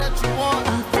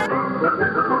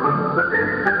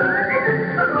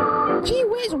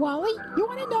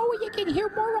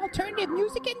for more alternative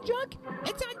music and junk?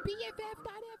 It's on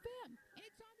BFF.FM. And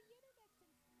it's on the internet.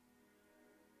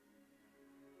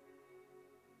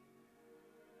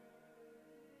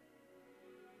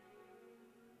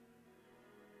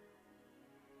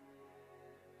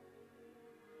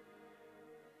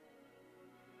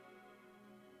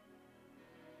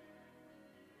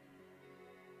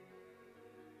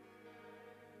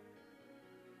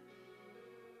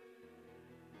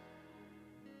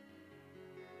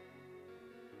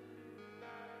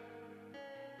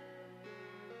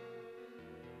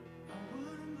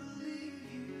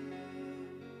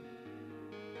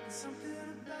 Something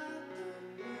about the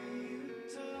way you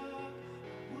talk,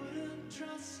 I wouldn't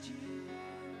trust you.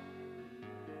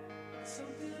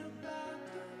 Something about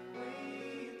the way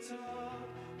you talk,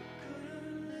 I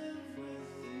couldn't live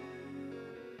with you.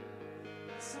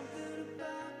 Something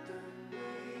about the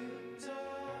way you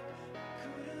talk, I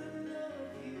couldn't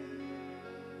love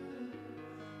you.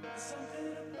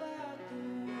 Something about the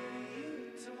way you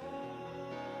talk.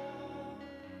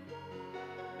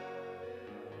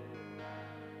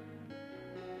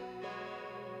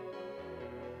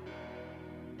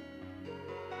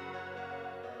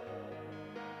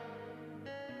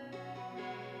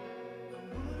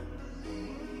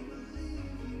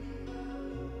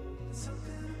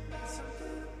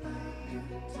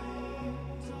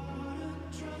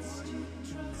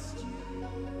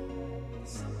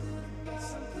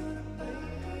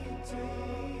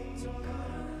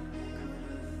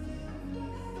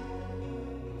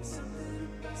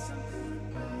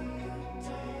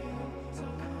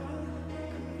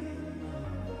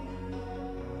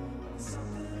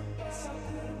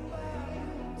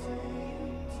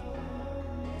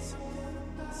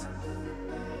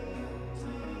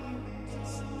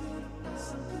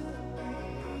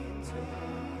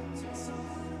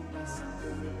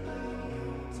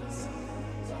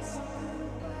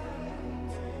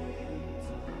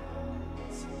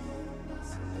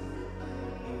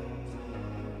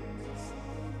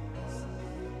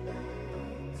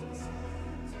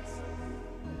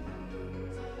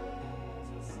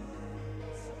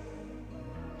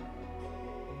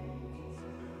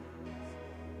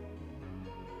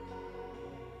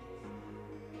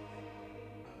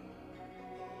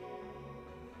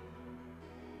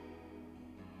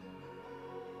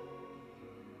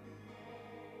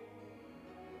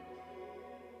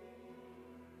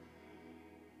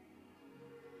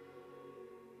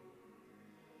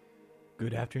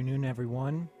 Good afternoon,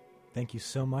 everyone. Thank you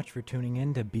so much for tuning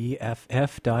in to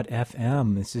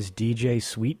BFF.FM. This is DJ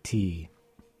Sweet Tea.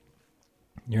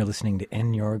 You're listening to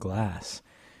In Your Glass.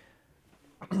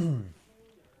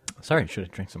 Sorry, I should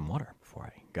have drank some water before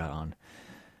I got on.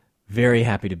 Very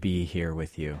happy to be here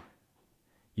with you.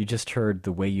 You just heard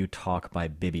The Way You Talk by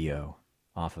Bibio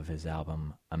off of his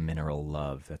album A Mineral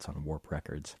Love. That's on Warp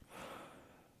Records.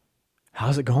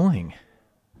 How's it going?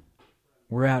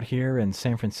 We're out here in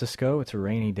San Francisco. It's a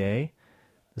rainy day.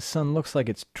 The sun looks like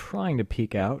it's trying to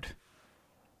peek out.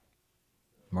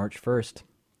 March 1st.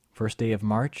 First day of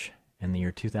March in the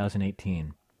year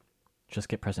 2018. Just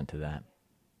get present to that.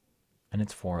 And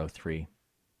it's 4:03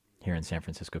 here in San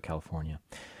Francisco, California.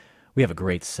 We have a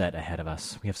great set ahead of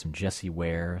us. We have some Jesse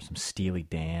Ware, some Steely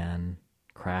Dan,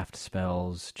 Kraft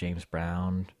Spells, James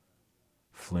Brown,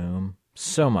 Flume.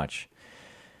 So much.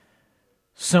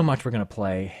 So much we're going to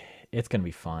play. It's going to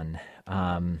be fun.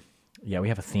 Yeah, we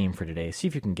have a theme for today. See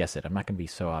if you can guess it. I'm not going to be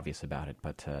so obvious about it,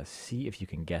 but see if you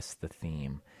can guess the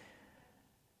theme.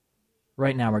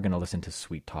 Right now we're going to listen to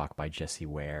Sweet Talk by Jesse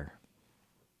Ware.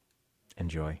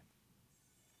 Enjoy.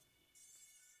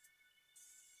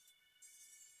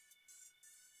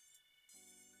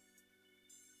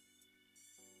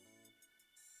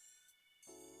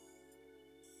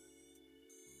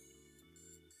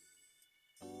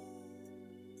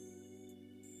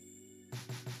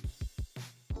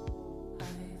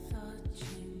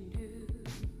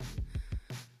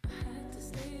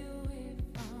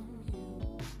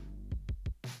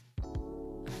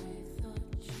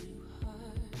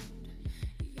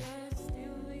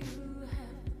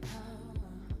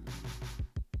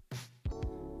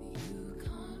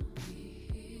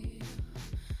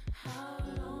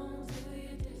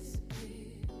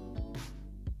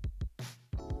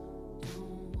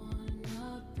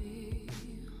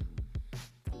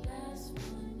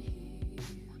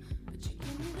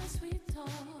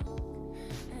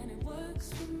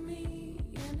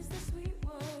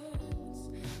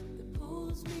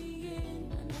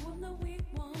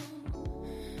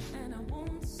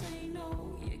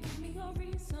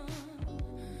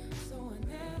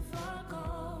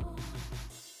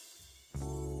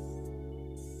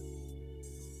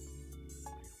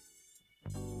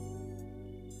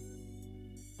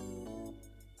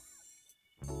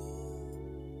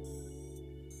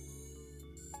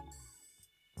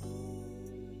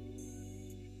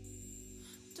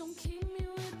 don't keep me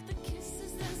with the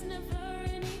kisses, there's never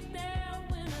any there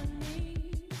when I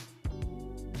need.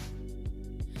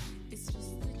 It's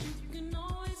just that you can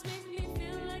always make me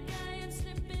feel like I am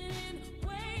slipping in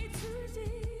way too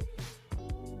deep.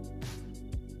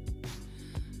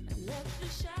 And let the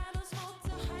shadows fall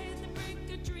to hide the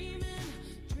break of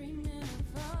dreaming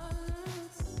of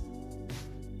us.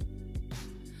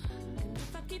 And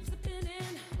if I keep slipping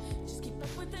in, just keep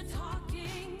up with the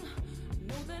talking.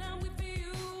 Know that I'm with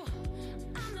you.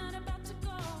 I'm not about to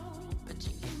go, but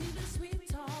you can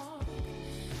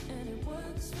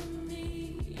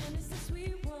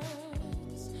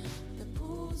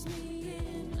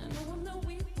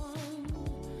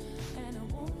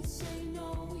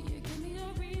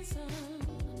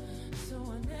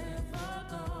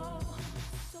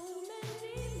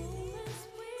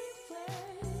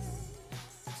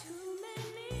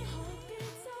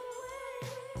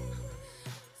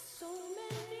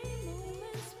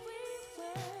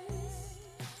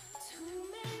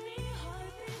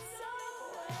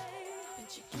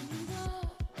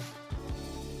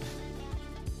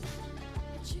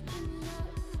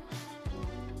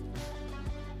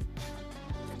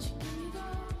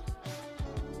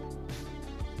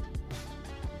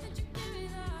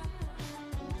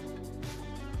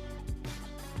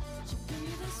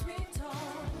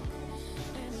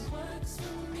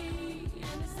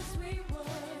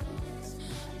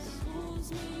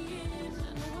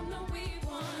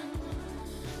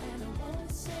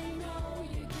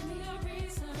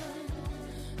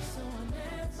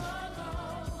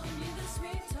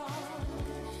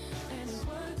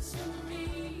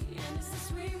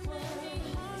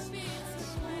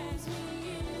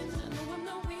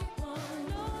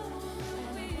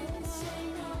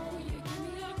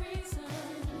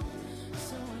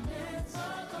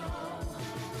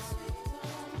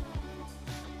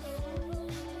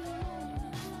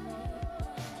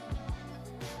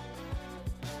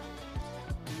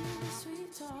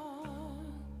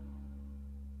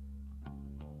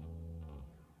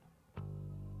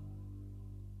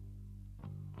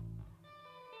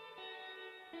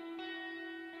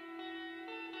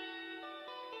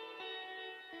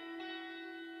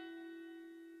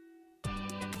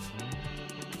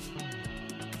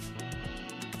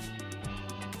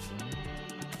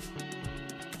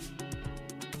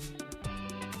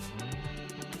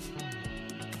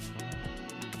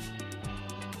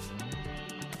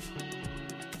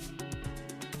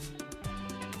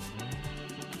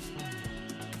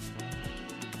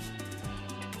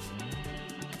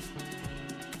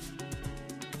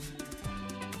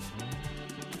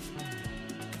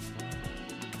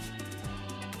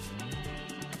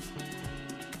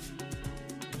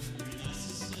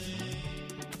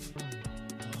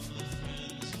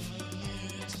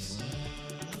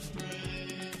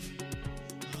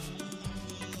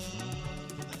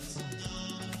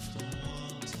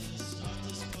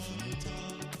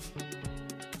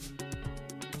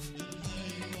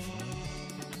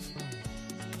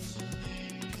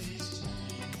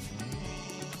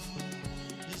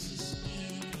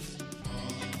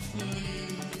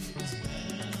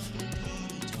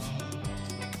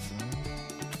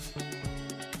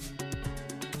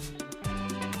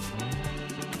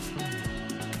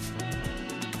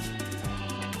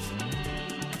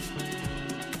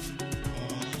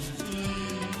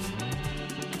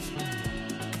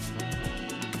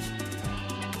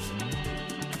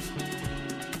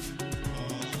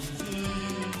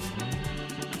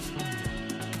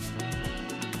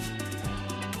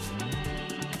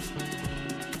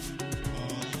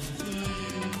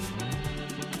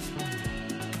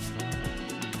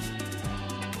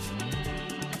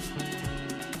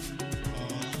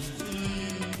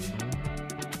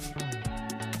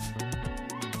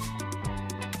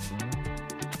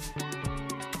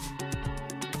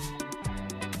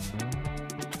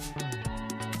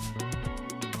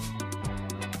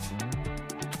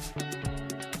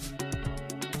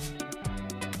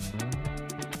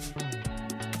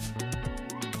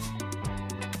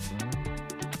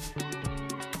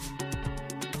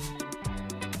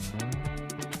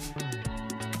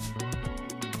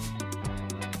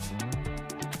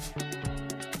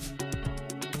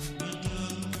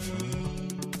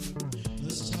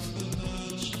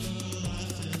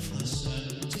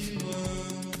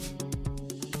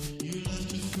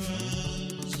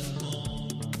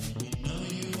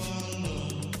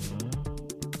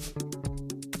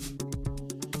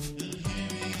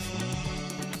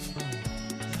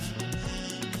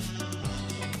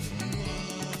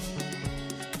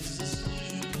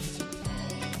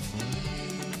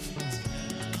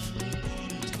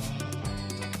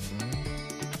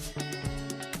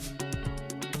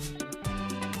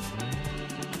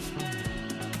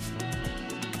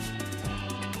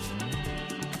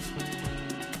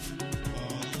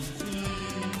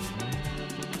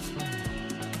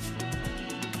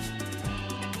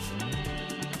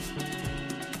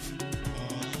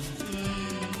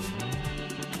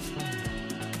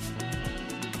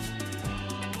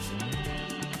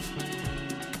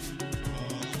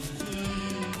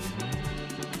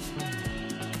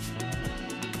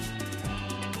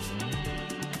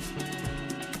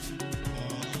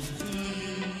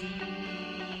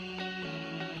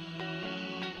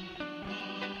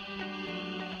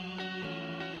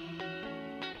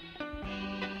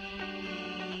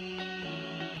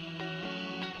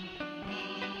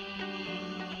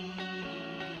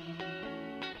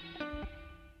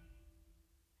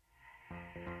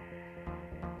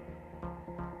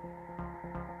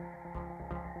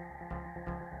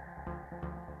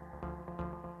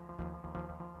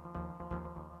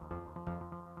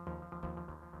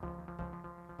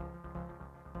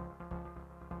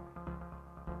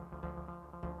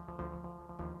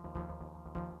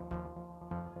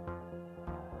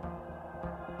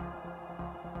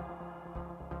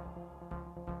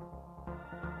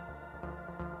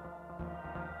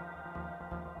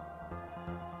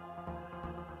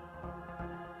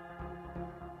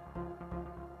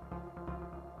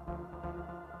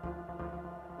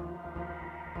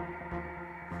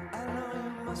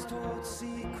must hold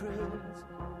secrets.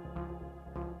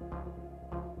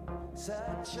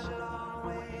 Such a long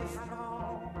way from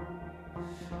home.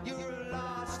 You're a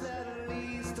lost that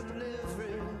leads to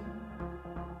delivery.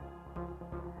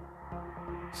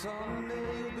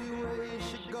 Someday you'll be where you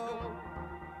should go.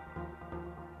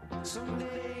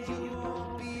 Someday you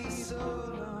won't be so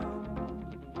alone.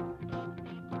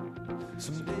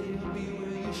 Someday you'll be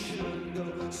where you should go.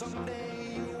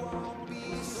 Someday you won't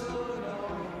be so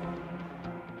alone.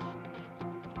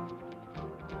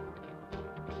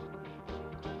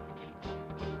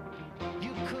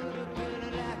 You could have been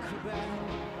an acrobat.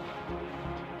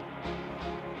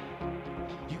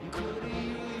 You could have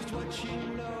used what you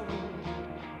know.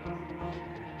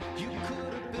 You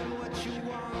could have been what you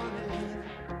wanted.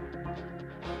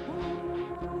 Ooh,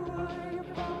 your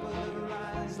bubble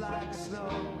rise like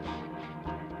snow.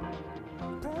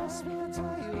 Press me, I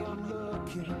tell you I'm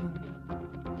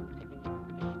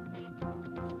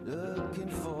looking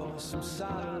for some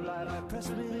solid life. Press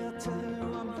me, I tell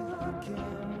you I'm looking.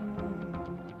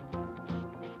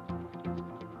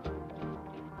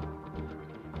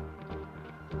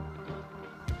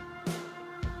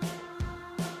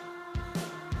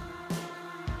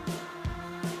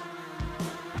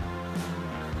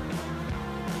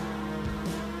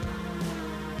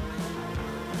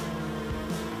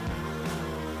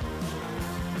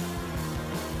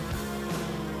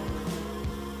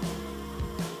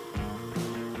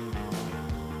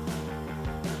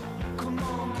 Come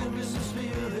on, give me some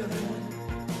spirit.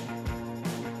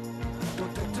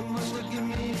 Don't take too much to give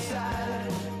me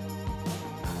excited.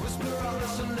 Whisper all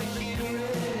this and they hear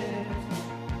it.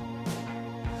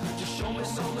 Just show me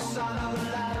some sign of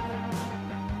life.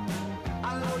 I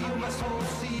know you must hold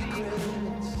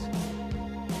secrets.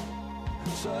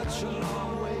 Such a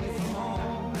long way from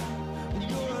home.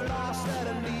 You're a lost that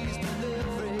needs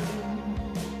delivery.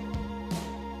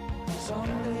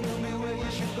 Someday you'll be where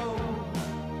you should go.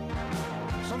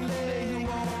 Someday you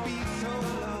won't be so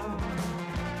alone.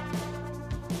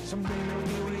 Someday you'll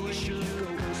be where you should go.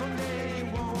 Someday you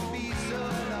won't be so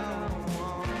alone.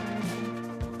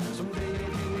 Someday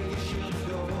you'll be where you should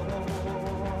go.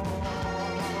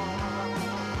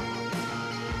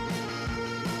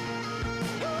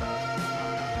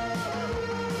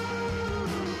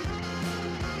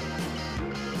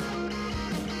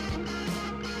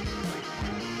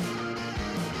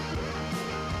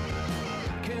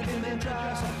 Candyman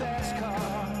drives a fast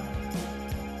car.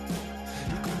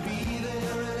 You could be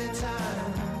there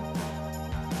anytime.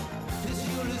 His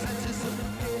fuel is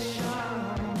anticipation.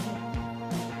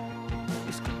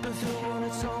 It's creeping through on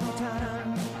its own time.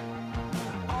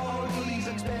 All these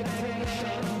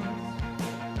expectations,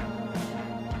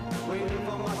 waiting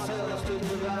for myself to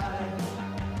divide.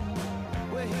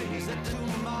 Where he's a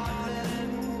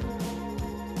two-modeling.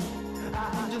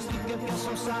 I'm just looking for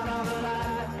some sign of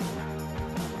life.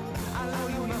 I know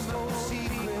you must know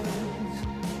secrets.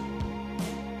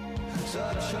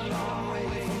 Such a long way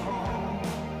from home.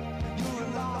 You're a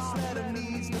lost letter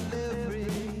needs delivery.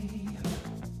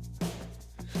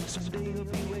 Someday you'll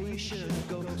be where you should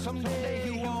go. Someday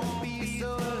you won't be so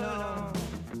alone.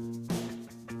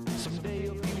 Someday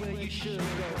you'll be where you should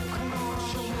go. Come on,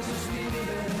 show me some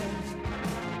spirit.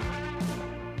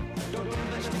 Don't do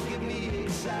much to give me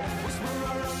excited. Whisper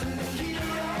all us in the key.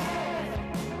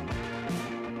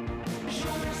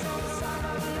 Show me some sign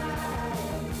of life.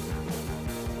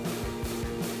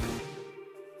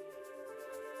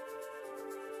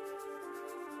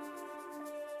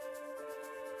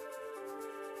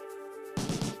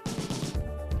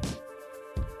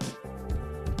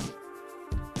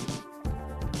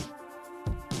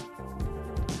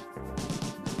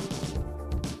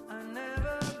 I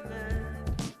never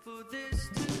meant for this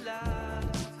to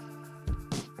last.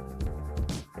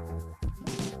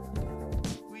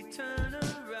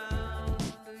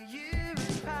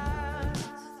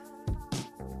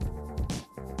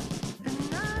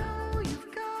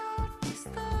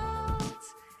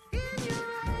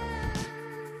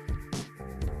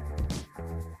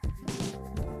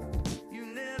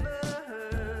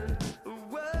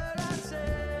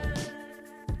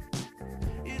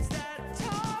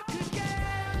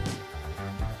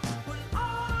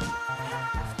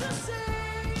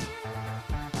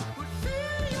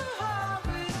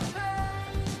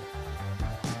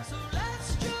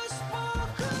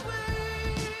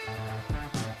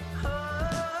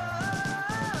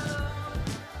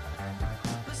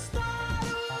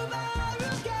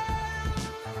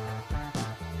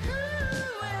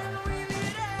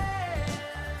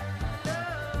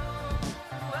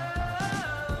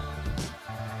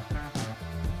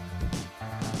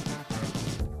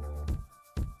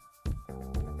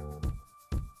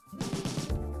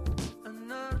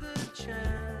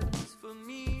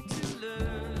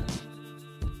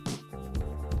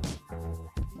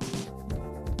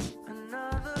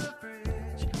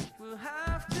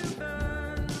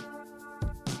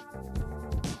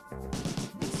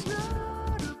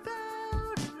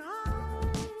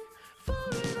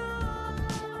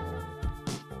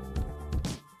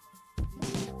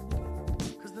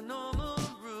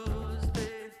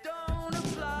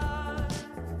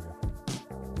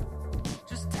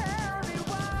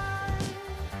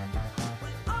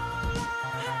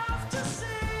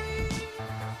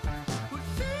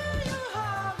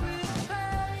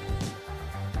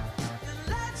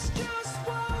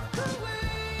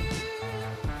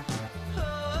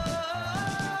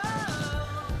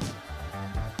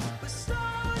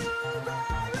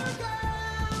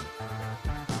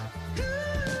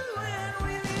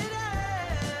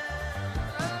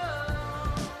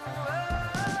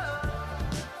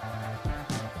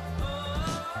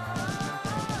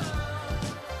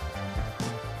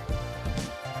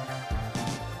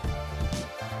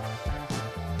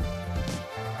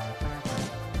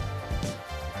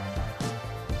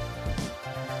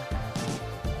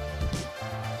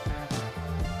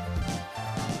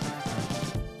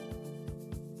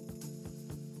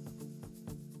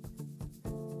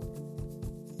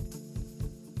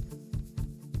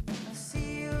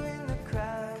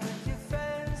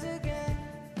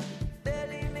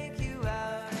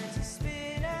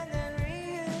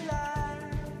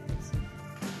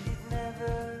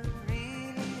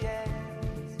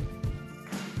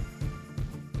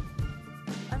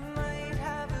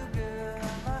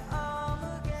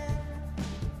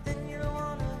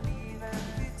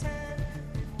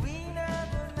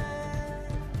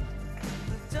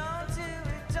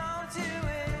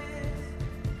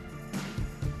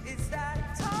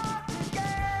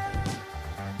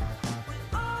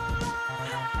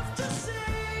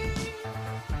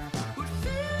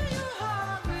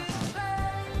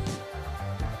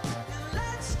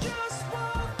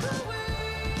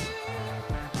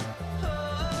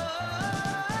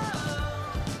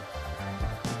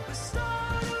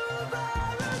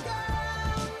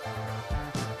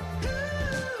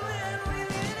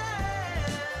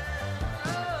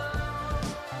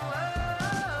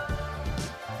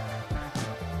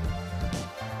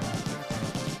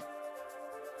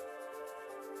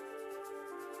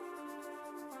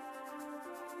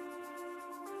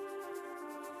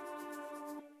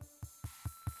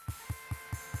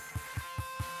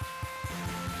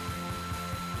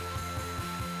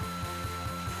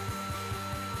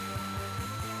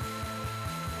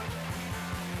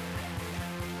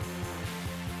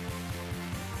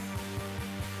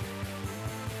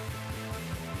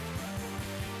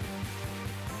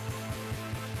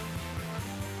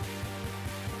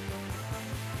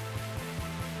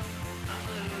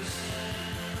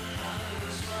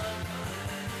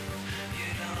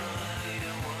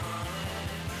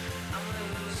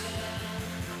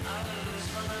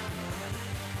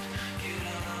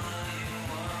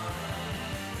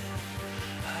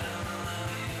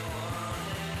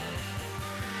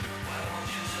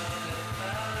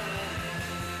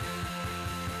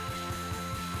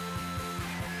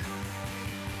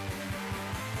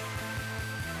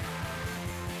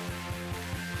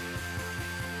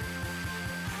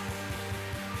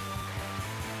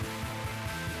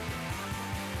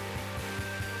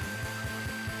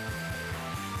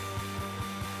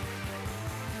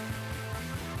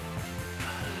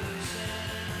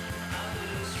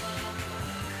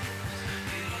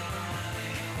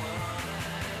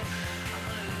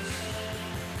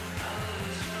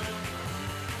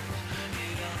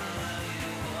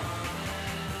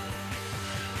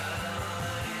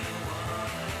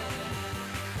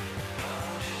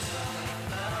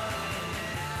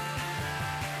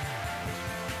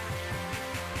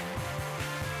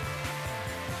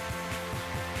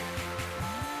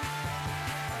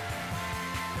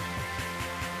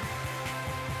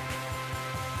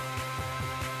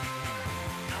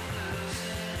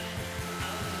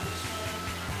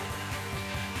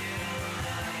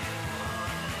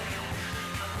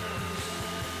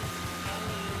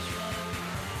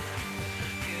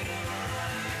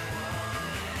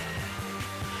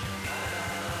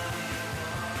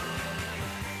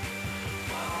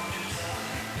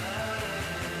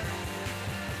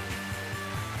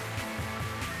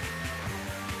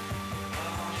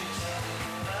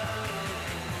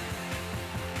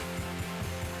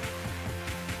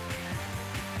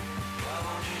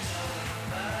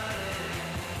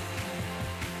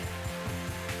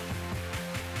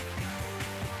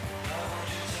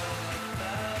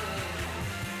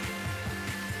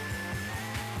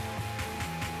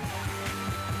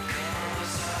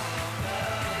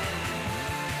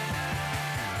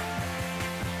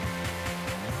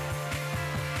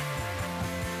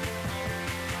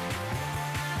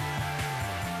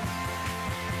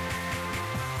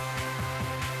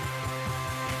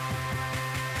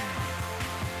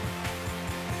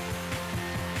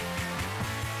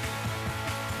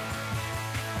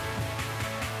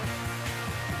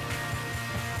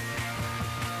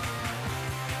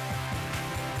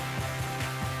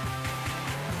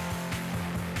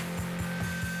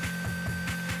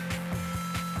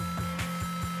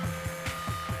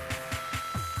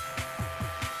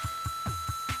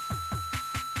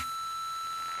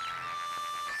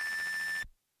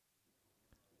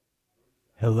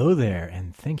 Hello there,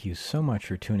 and thank you so much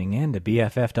for tuning in to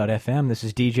BFF.FM. This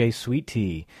is DJ Sweet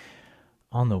Tea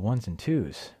on the ones and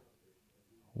twos.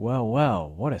 Well,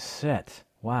 what a set.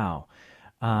 Wow.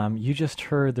 You just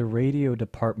heard the radio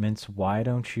department's Why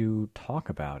Don't You Talk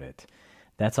About It?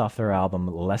 That's off their album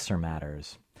Lesser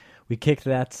Matters. We kicked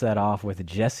that set off with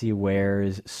Jessie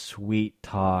Ware's Sweet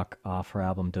Talk off her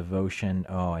album Devotion.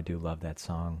 Oh, I do love that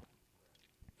song.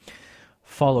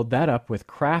 Followed that up with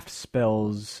Craft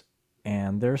Spells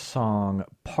and their song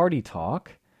Party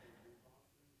Talk.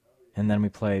 And then we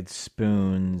played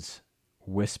Spoon's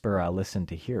Whisper, I Listen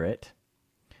to Hear It.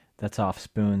 That's off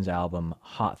Spoon's album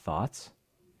Hot Thoughts.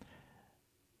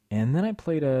 And then I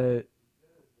played about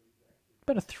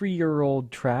a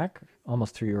 3-year-old track,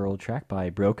 almost 3-year-old track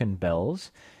by Broken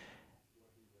Bells.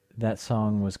 That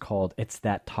song was called It's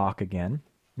That Talk Again.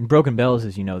 And Broken Bells,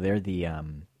 as you know, they're the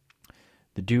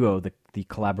duo, the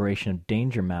collaboration of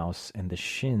Danger Mouse and the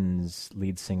Shins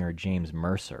lead singer James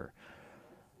Mercer.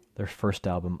 Their first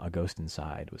album, A Ghost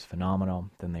Inside, was phenomenal.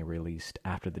 Then they released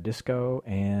After the Disco,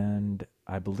 and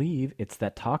I believe It's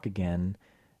That Talk Again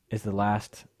is the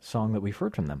last song that we've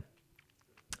heard from them.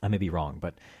 I may be wrong,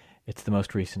 but it's the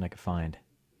most recent I could find.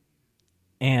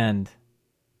 And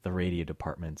the radio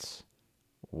department's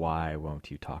Why Won't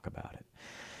You Talk About It?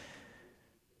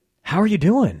 How are you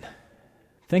doing?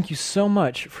 Thank you so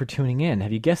much for tuning in.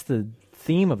 Have you guessed the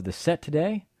theme of the set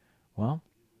today? Well,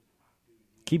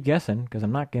 keep guessing, because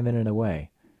I'm not giving it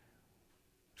away.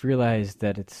 I've realized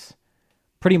that it's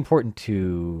pretty important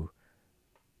to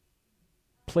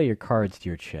play your cards to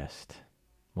your chest,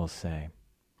 we'll say.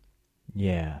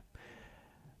 Yeah.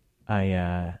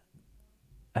 I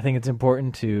think it's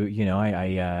important to,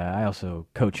 I also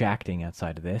coach acting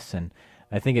outside of this, and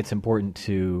I think it's important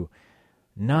to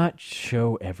not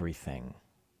show everything.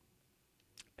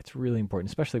 It's really important,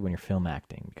 especially when you're film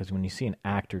acting, because when you see an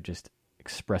actor just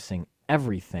expressing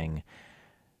everything,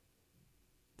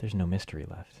 there's no mystery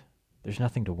left. There's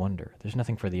nothing to wonder. There's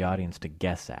nothing for the audience to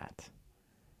guess at.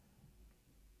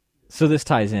 So this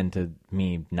ties into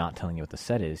me not telling you what the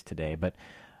set is today, but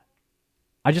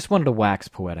I just wanted to wax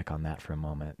poetic on that for a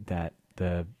moment, that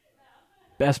the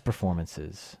best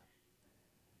performances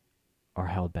are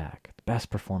held back. The best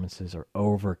performances are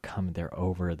overcome.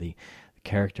 The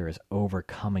character is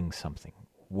overcoming something.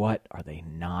 What are they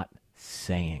not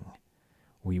saying?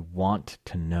 We want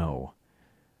to know.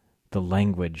 The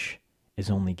language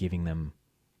is only giving them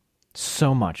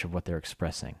so much of what they're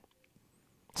expressing.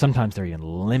 Sometimes they're even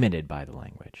limited by the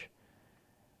language.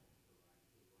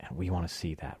 And we want to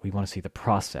see that. We want to see the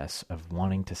process of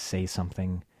wanting to say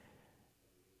something,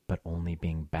 but only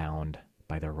being bound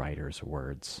by the writer's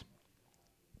words.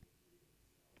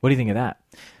 What do you think of that?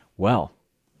 Well,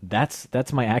 that's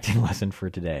my acting lesson for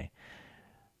today.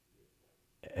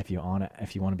 If you want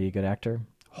to be a good actor,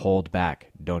 hold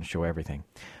back. Don't show everything.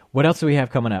 What else do we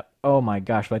have coming up? Oh my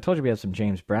gosh! Well, I told you we have some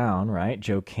James Brown, right?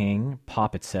 Joe King,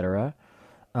 Pop, etc.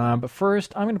 But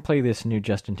first, I'm going to play this new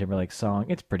Justin Timberlake song.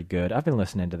 It's pretty good. I've been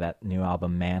listening to that new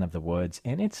album, Man of the Woods,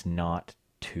 and it's not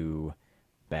too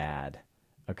bad.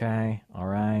 Okay? All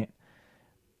right?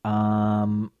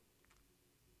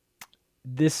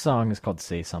 This song is called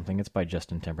Say Something. It's by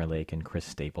Justin Timberlake and Chris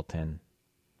Stapleton.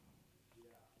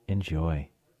 Enjoy.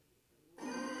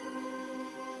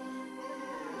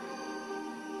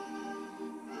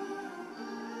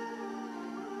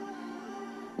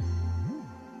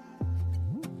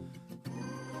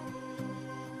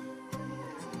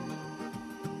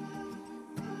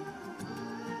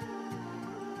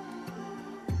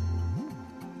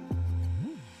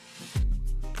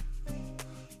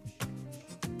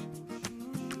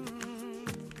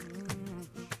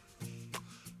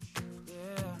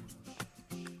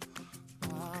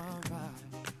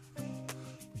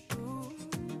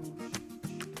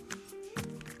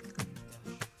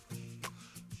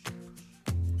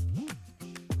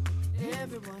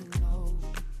 Everyone knows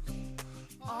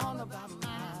all about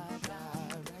my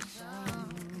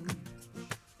direction,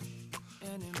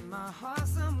 and in my heart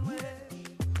somewhere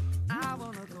I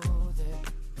wanna go there.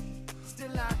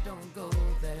 Still I don't go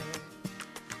there.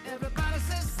 Everybody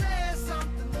says say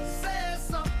something, say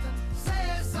something,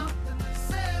 say something,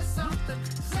 say something,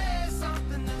 say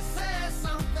something, say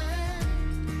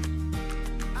something.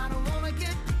 I don't wanna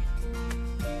get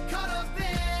caught up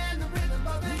in the rhythm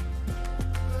of it.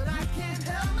 I can't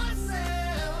help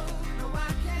myself, no,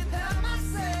 I can't help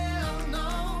myself, no,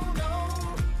 no.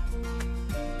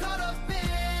 Caught up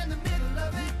in the middle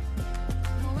of it,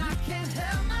 no, I can't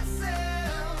help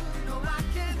myself, no, I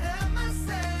can't help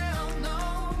myself, no,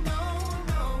 no,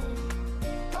 no.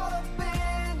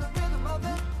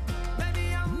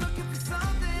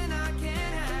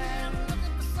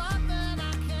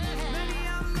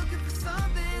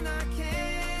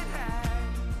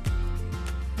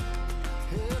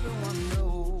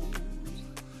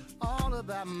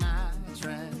 about my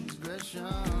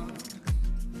transgression.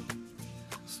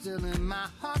 Still in my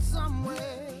heart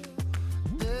somewhere,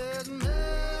 there's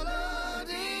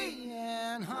melody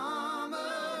and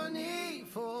harmony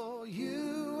for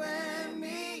you and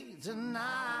me tonight.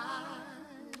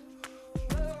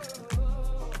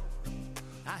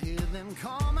 I hear them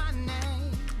call my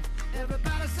name.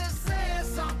 Everybody says, say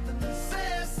something,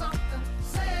 say something,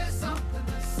 say something,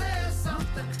 say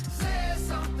something, say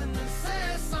something,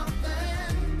 say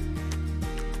something.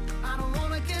 I don't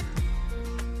wanna get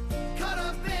caught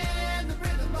up in the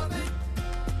rhythm of it,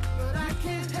 but I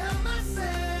can't help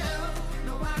myself.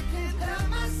 No, I can't help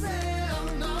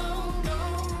myself. No, no.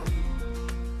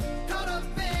 Caught up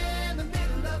in the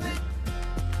middle of it.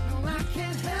 No, I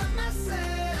can't help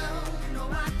myself. No,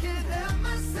 I can't help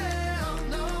myself.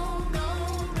 No, no,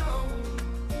 no.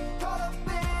 Caught up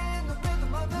in the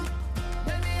rhythm of it.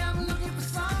 Maybe I'm looking for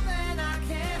something I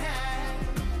can't have.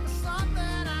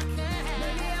 Something I can't have.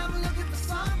 Maybe I'm looking for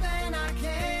something I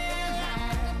can't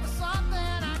have. For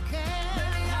something I can't.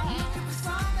 Maybe I'm looking for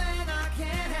something I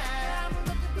can't have.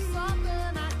 Looking for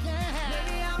something I can't have.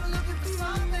 Maybe I'm looking for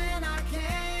something I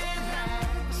can't have.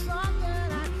 For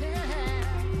something I can't have.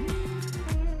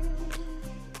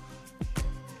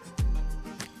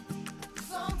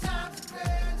 Sometimes the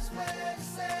greatest way to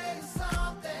say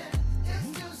something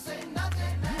is to say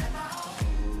nothing at all.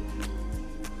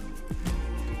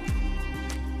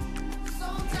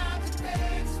 Sometimes the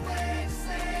greatest way to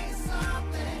say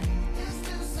something is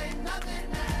to say nothing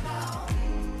at all.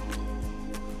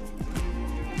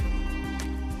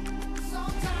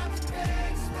 Sometimes the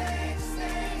greatest way to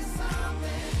say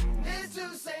something is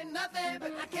to say nothing,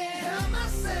 but I can't help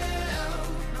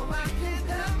myself. No, I can't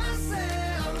help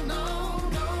myself. No,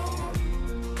 no.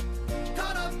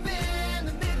 Caught up in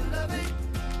the middle of it.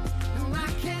 No, I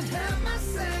can't help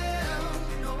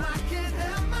myself. No, I can't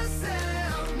help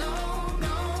myself. No,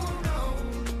 no, no.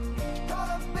 Caught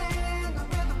up in the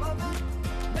rhythm of it.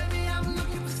 Maybe I'm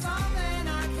looking for something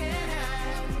I can't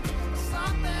have.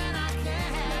 Something I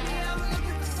can't have. Maybe I'm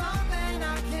looking for something I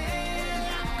can't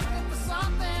have. Looking for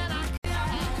something I can't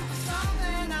have.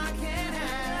 Something I can't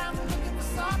have. Looking for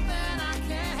something I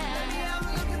can't have. Maybe I'm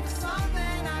looking for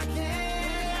something I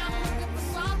can't have. Looking for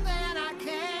something I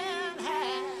can't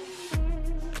have.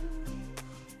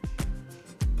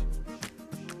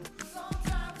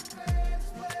 Sometimes the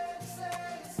greatest way to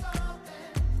say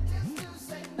something is to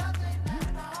say nothing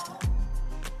at all.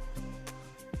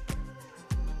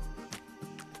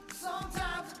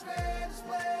 Sometimes the greatest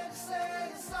way to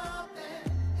say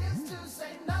something is to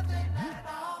say nothing at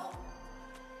all.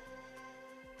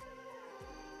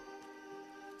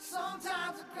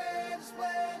 Sometimes the greatest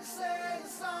way to say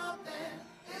something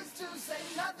is to say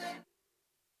nothing.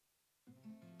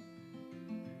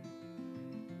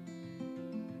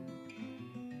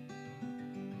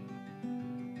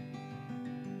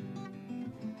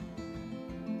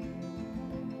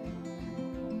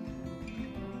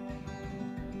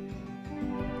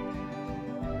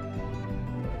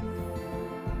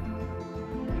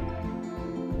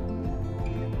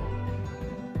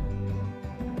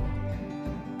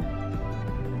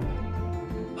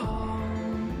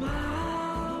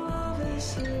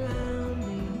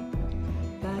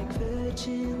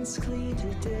 Virgins clean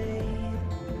today.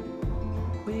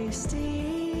 We're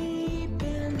steep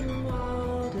in the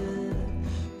water,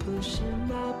 pushing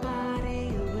my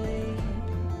body away.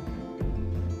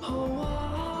 Oh,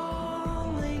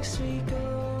 all lakes we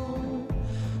go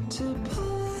to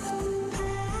put the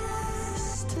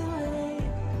past away.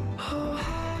 Oh,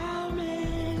 how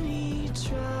many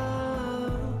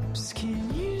drops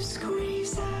can you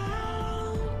squeeze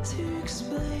out to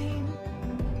explain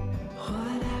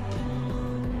what happened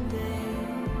one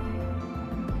day?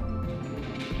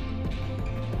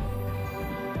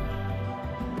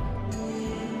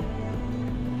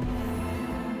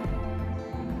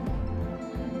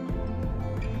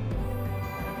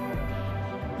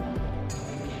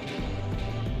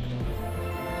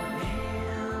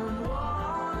 And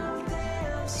one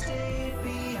them stayed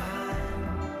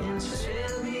behind and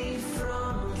trailed me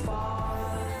from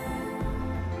afar.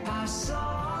 I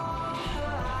saw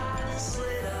her eyes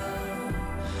lit up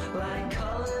like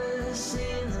colors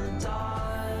in the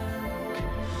dark.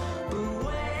 But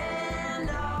when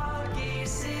our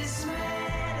gazes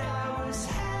met, I was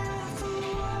half a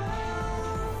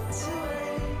world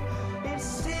away. It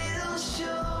still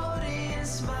showed in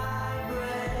my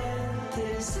breath.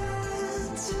 There's a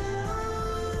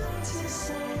ton to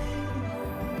say.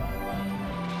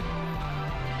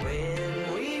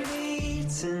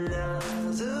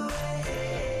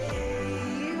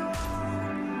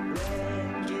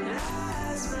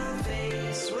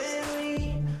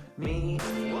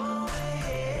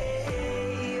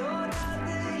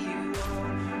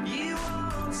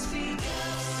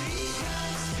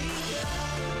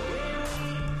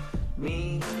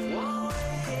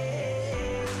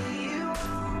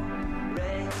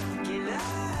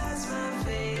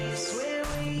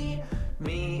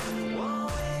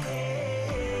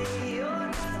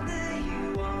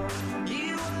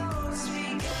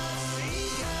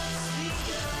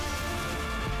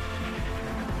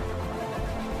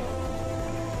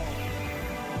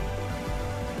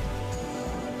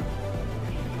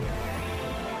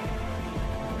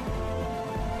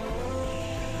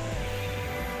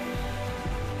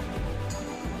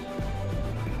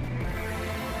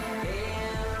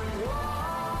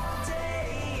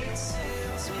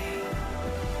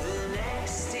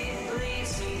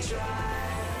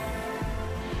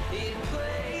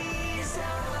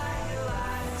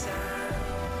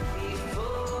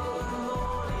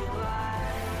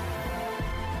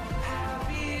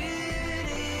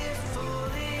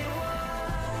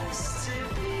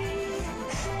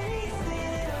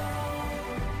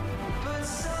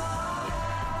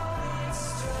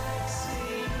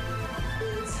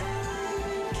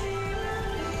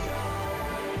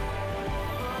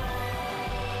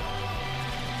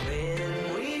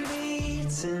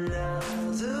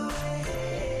 another way.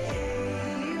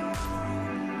 You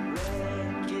won't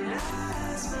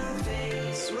recognize my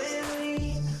face when we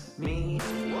meet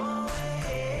one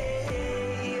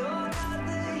way. Or not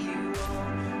that you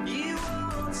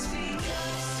won't speak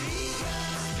up, speak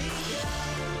up, speak up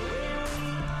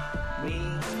when we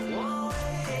meet one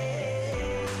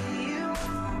way. You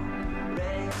won't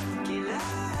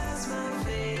recognize my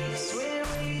face when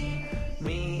we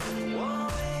meet one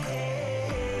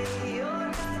way. Or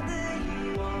not that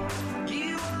you won't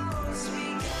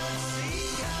speak up,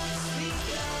 speak up,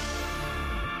 speak up.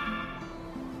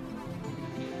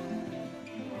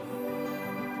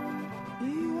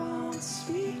 You won't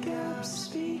speak up,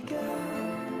 speak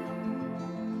up.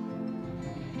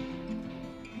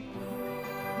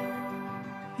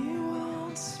 You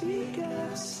won't speak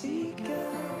up, speak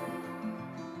up.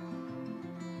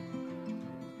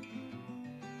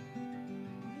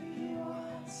 You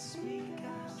won't speak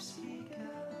up, speak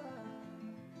up.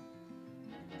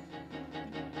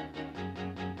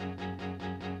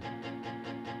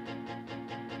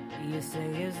 You say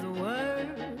it's the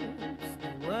words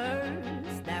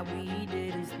that we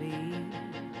didn't speak.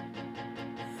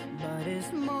 But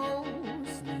it's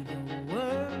mostly the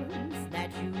words that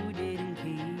you didn't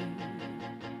keep.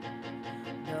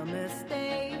 The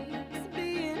mistakes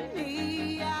being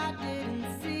me, I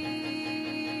didn't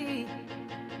see.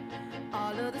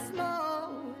 All of the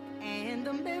smoke and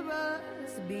the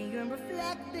mirrors being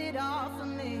reflected off of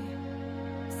me.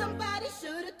 Somebody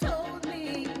should have told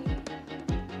me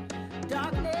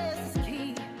darkness is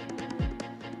key.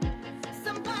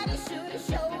 Somebody should have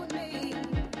showed me.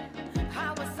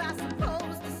 How was I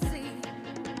supposed to see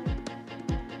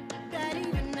that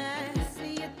even as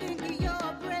you think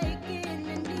you're breaking,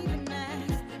 and even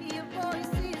as your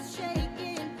voice is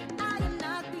shaking, I am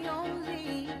not the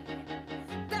only.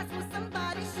 That's what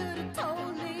somebody should have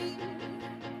told me.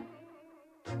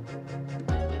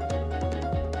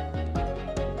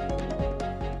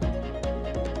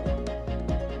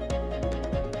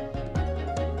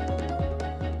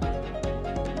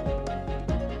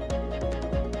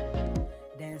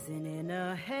 Dancing in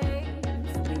a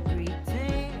haze, we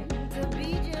pretend to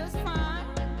be just fine,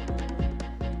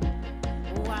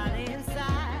 while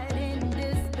inside in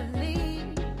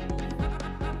disbelief.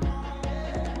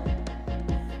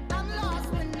 I'm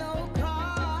lost with no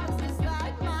cause, just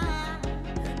like my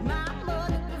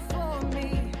mother before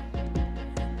me.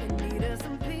 In need of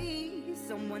some peace,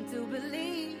 someone to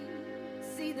believe,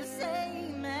 see the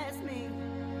same as me.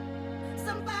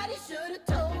 Somebody should have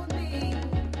told me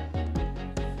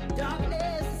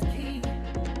darkness is key.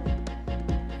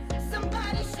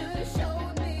 Somebody should have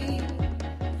showed me.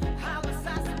 How was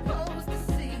I supposed to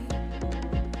see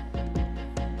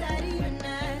that even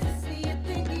as you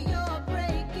think you're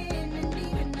breaking, and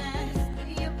even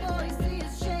as your voice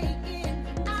is shaking,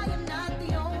 I am not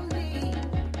the only.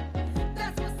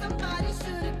 That's what somebody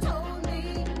should have told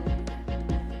me.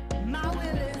 My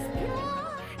will is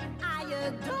pure, I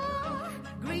adore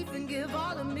grief and give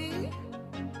all of me.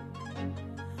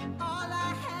 All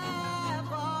I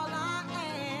have, all I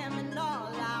am, and all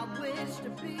I wish to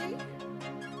be.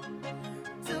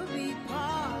 To be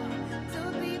part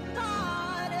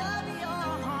of your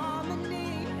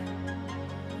harmony.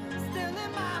 Still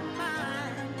in my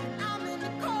mind, I'm in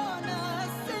the corner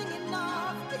singing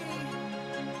off key.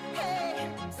 Hey,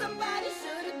 somebody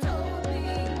should have told me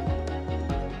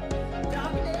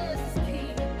darkness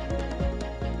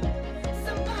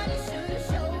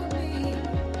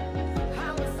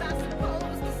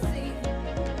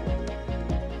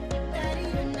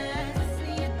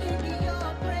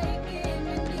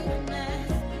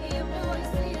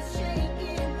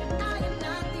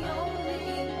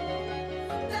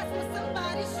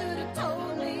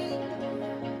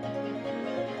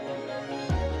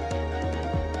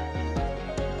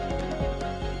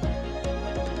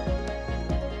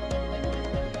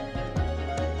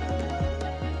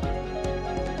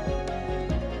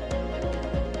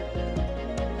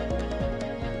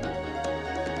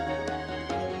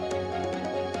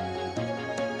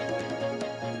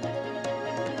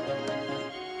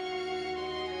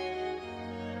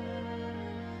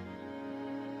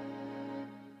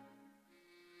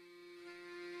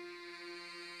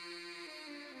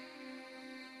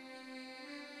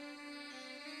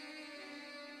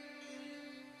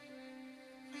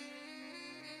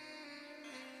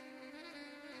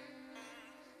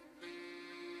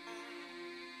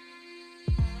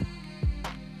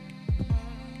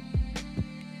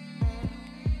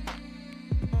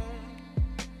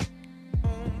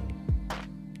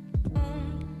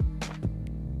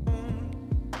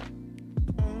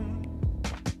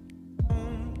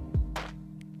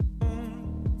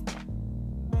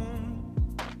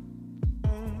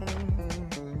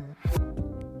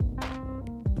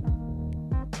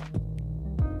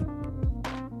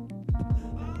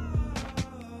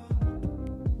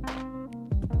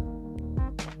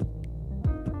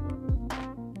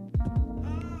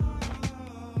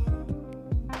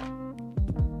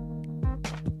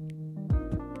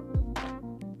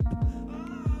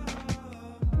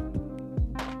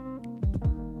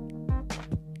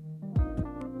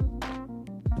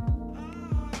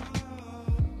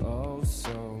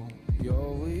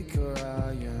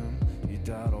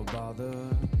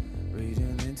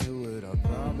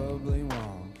probably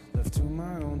wrong, left to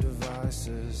my own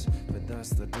devices, but that's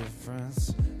the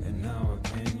difference in our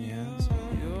opinions.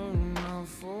 You're a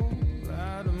mouthful,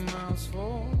 that amounts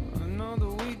for another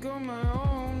week on my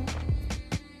own.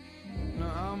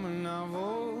 Now I'm a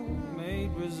novel,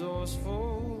 made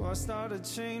resourceful. I start a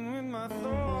chain with my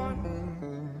thought.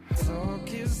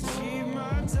 Talk is cheap,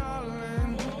 my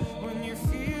darling, when you're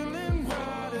feeling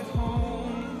right at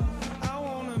home. I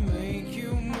wanna make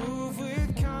you move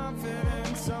with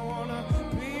confidence. I wanna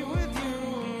be with you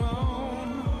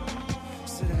alone.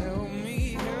 So help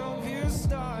me help you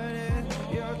start it.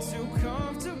 You're too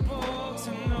comfortable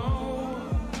to know.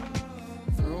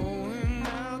 Throwing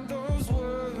out those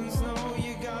words, no,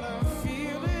 you gotta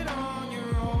feel it on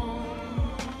your own.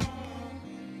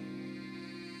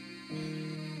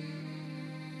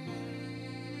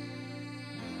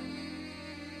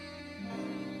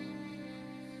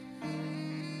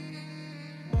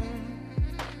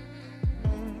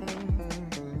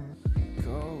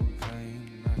 Cold pain,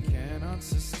 I cannot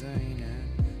sustain it.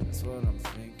 That's what I'm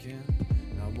thinking,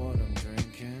 not what I'm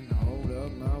drinking. I hold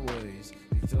up my ways,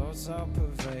 these thoughts are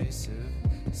pervasive.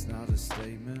 It's not a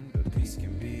statement, but peace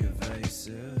can be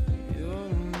evasive. You're a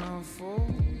mouthful,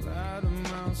 that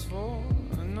amounts for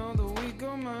another week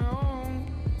on my own.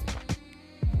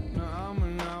 Now I'm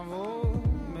a novel,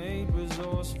 made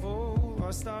resourceful.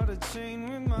 I start a chain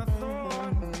with my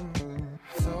thought.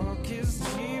 Talk is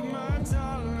cheap, my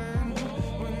darling,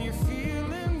 when you're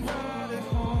feeling right at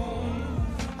home.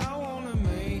 I wanna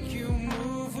make you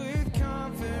move with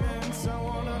confidence. I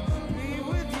wanna be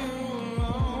with you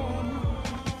alone.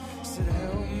 Said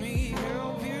help me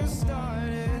help you start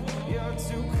it. You're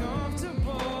too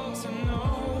comfortable to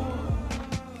know.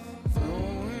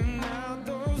 Throwing out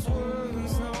those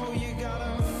words, no, you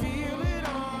gotta feel it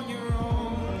on your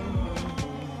own.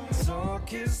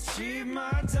 Talk is cheap,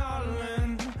 my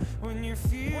darling, when you're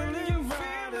feeling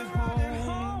right at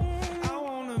home. I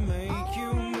wanna make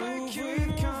you move with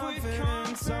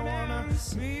confidence. I wanna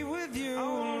be with you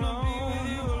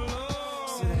alone.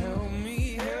 So help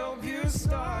me help you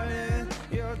start it.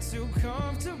 You're too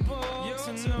comfortable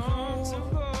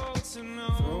to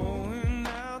know. Throwing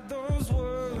out those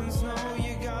words, no,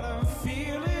 you gotta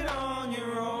feel it on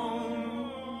your own.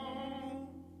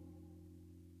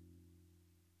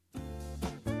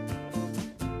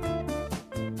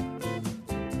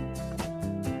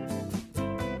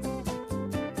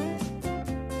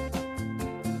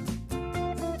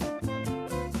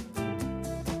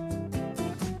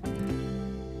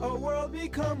 A world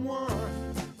become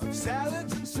one of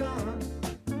salads and sun.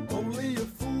 Only a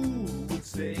fool would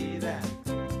say that.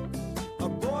 A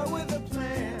boy with a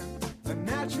plan, a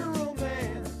natural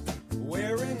man,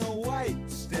 wearing a white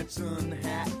Stetson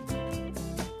hat.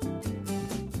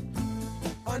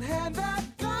 On hand that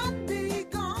God be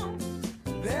gone,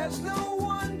 there's no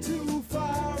one too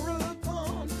far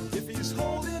upon. If he's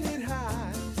holding it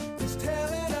high, he's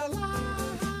telling a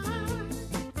lie.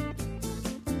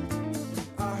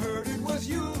 I heard it was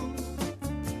you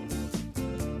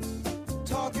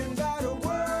talking about a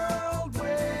world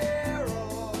where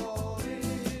all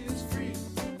is free.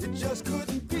 It just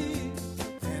couldn't be,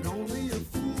 and only a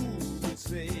fool would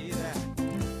say that.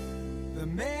 The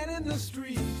man in the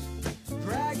street,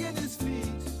 dragging his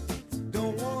feet,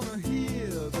 don't wanna hear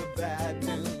the bad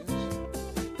news.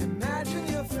 Imagine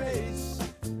your face,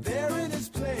 there in his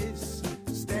place,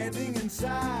 standing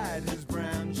inside his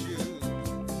brown shoes.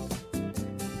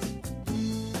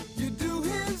 You do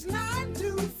his 9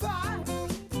 to 5,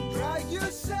 drag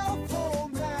yourself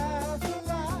home half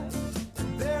alive.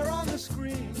 And there on the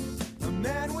screen, a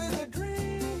man with a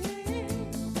dream.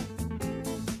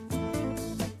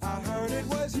 I heard it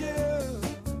was you,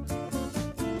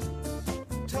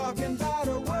 talking about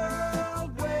a world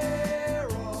where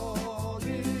all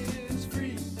is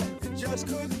free. It just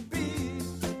couldn't be,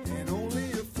 and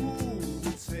only a fool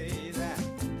would say that.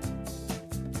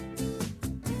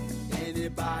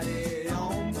 Anybody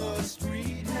on the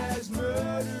street has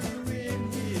murder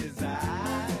in his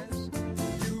eyes.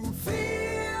 You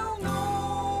feel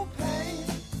no pain,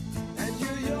 and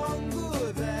you're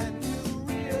younger than you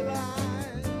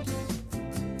realize.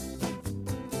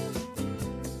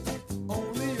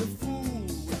 Only a fool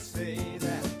would say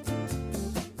that.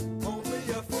 Only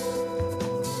a fool.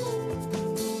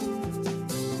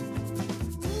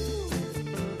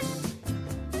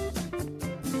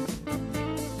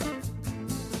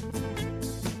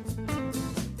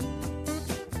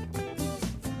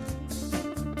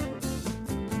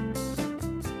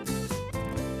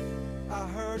 I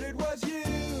heard it was you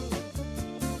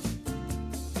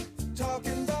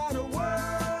talking about a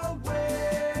world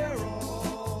where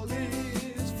all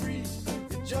is free.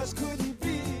 It just couldn't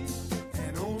be,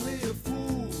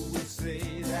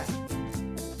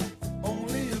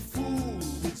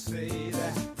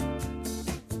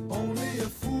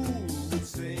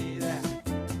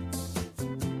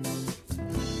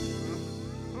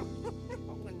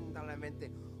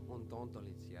 pronto a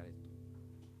iniziare tutto.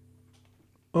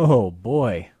 Oh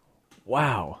boy.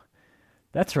 Wow.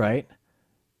 That's right.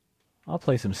 I'll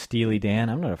play some Steely Dan.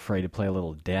 I'm not afraid to play a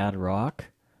little dad rock.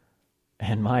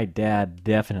 And my dad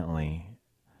definitely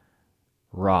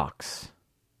rocks.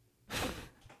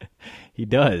 He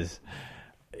does.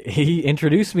 He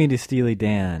introduced me to Steely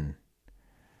Dan.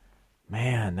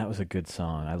 Man, that was a good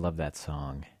song. I love that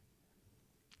song.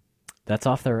 That's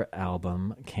off their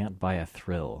album, Can't Buy a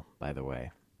Thrill, by the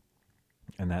way.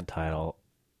 And that title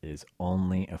is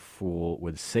Only a Fool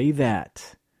Would Say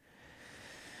That.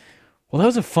 Well, that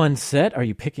was a fun set. Are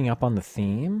you picking up on the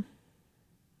theme?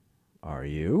 Are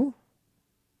you?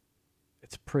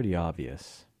 It's pretty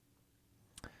obvious.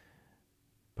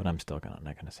 But I'm still not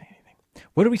going to say anything.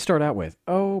 What did we start out with?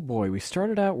 Oh boy, we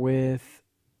started out with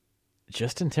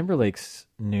Justin Timberlake's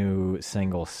new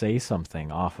single, Say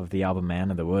Something, off of the album Man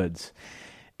of the Woods.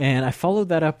 And I followed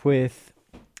that up with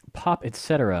Pop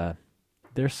Etc.,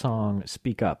 their song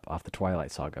Speak Up, off the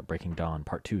Twilight Saga, Breaking Dawn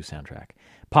Part 2 soundtrack.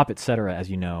 Pop Etc., as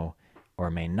you know,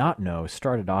 or may not know,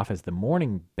 started off as the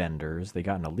Morning Benders. They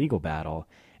got in a legal battle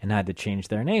and had to change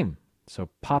their name. So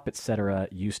Pop Etc.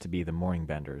 used to be the Morning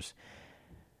Benders.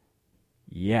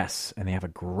 Yes, and they have a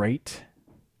great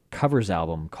covers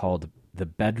album called The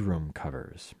Bedroom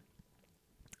Covers.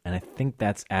 And I think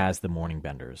that's as the Morning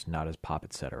Benders, not as Pop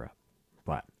Etc.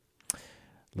 But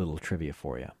little trivia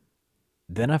for you.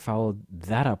 Then I followed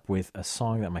that up with a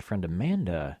song that my friend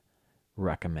Amanda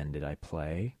recommended I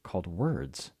play called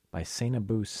Words by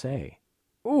Sainabu Say.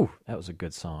 Ooh, that was a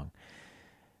good song.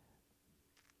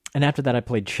 And after that, I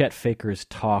played Chet Faker's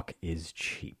Talk Is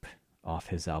Cheap off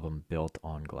his album Built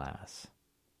on Glass.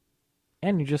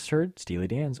 And you just heard Steely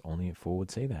Dan's Only a Fool Would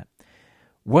Say That.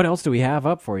 What else do we have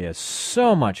up for you?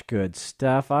 So much good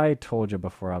stuff. I told you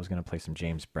before I was going to play some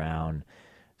James Brown,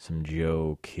 some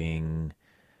Joe King.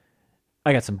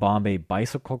 I got some Bombay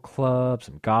Bicycle Club,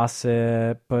 some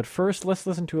gossip. But first, let's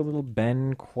listen to a little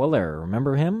Ben Quiller.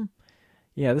 Remember him?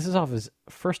 Yeah, this is off his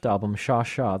first album, Shaw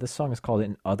Shaw. This song is called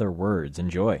In Other Words.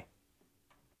 Enjoy.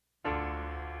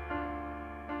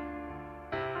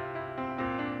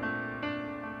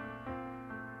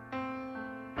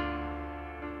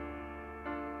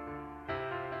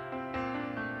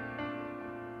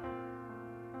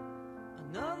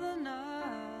 Another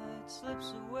night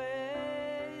slips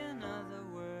away. In other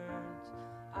words,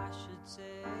 I should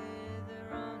say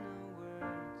there are no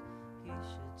words. He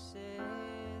should say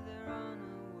there are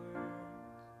no words.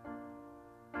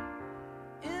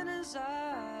 In his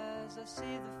eyes, I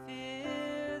see the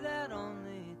fear that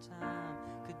only time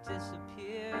could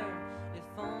disappear.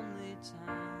 If only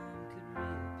time could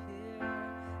reappear.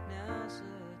 Now's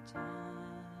the time.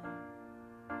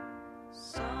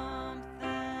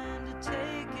 Something to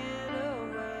take it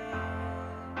away,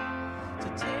 to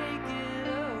take it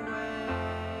away,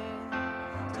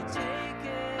 to take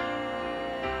it,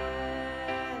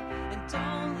 and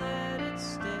don't let it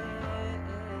stay,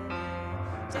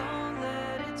 don't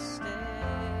let it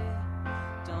stay,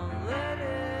 don't let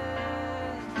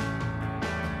it.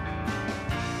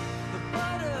 The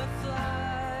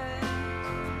butterflies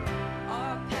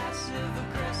are passive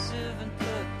aggressive and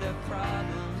put their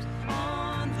problems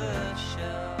on the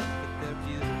shelf, but they're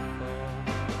beautiful.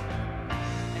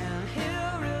 And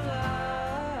he'll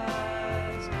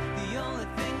realize the only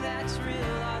thing that's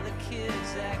real are the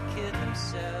kids that kid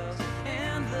themselves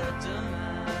and the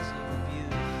demise of the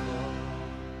beautiful.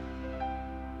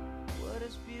 What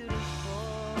is beautiful?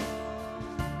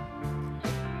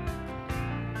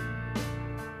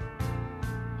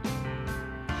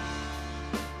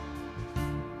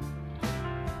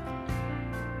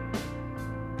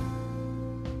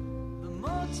 The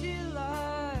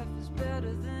multi-life is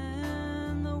better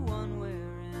than the one we're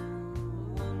in,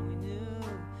 the one we knew.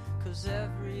 'Cause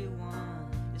everyone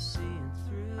is seeing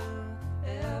through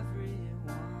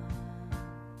everyone.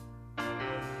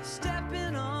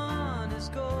 Stepping on his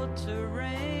gold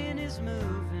terrain, is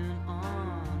moving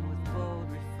on with bold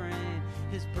refrain.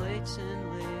 His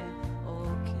blatantly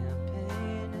old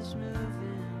campaign is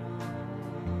moving on.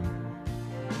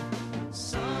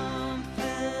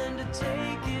 Something to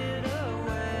take it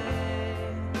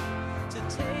away, to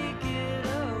take it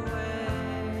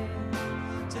away,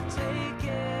 to take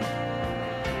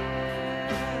it,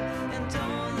 and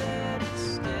don't let it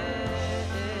stay,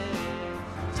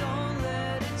 don't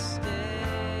let it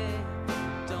stay,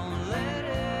 don't let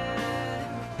it,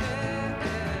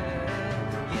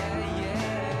 yeah,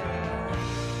 yeah.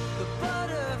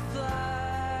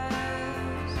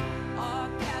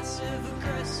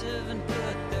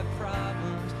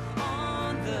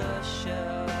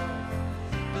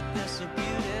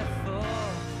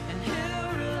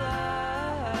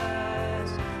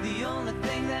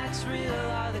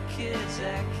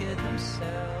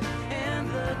 yourself and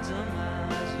the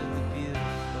demise of the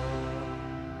beautiful.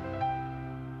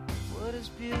 What is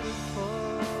beautiful?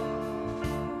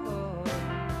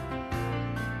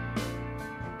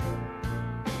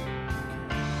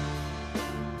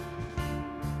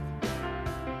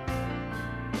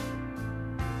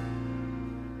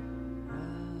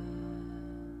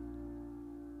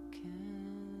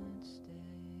 Can't stay,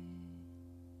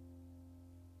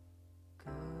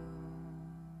 goes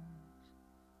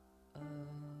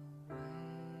away.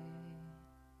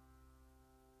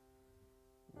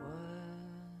 What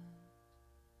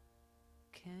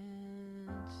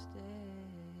can't stay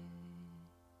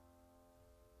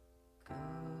goes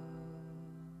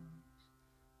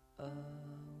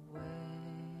away.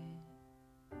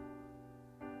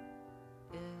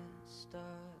 It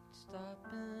starts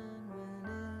stopping when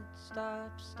it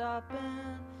stops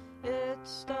stopping. It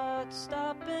starts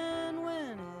stopping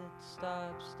when it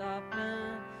stops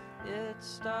stopping. It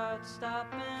starts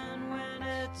stopping when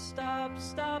it stops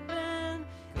stopping.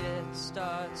 It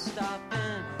starts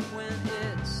stopping when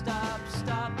it stops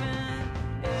stopping.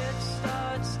 It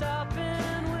starts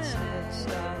stopping when it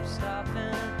stops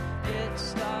stopping. It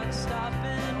starts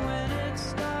stopping when it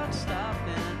starts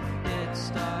stopping. It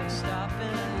starts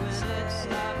stopping when it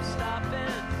stops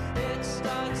stopping. It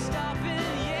starts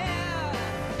stopping, yeah.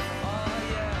 Oh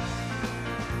yeah.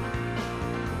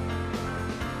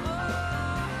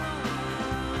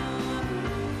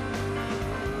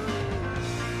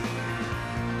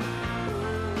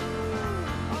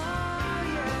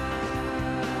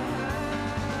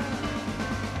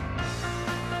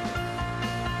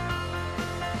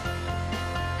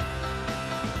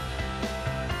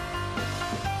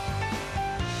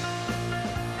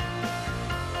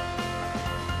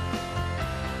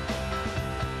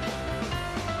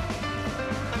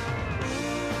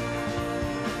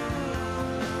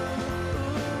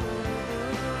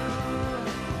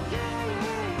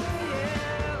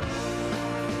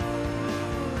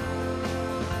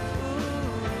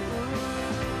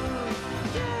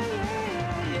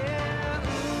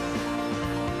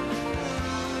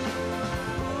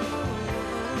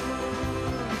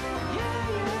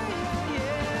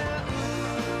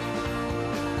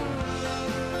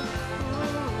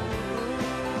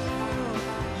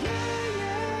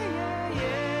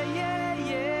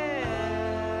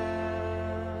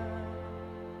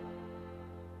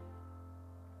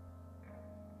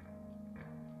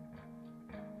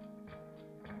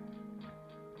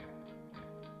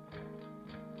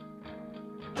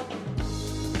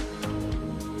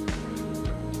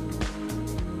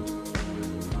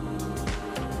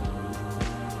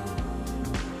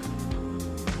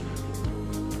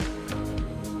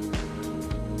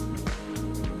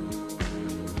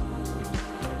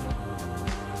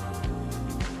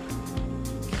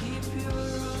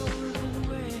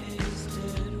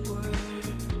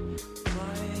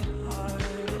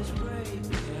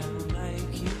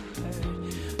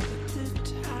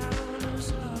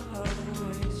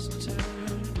 Waste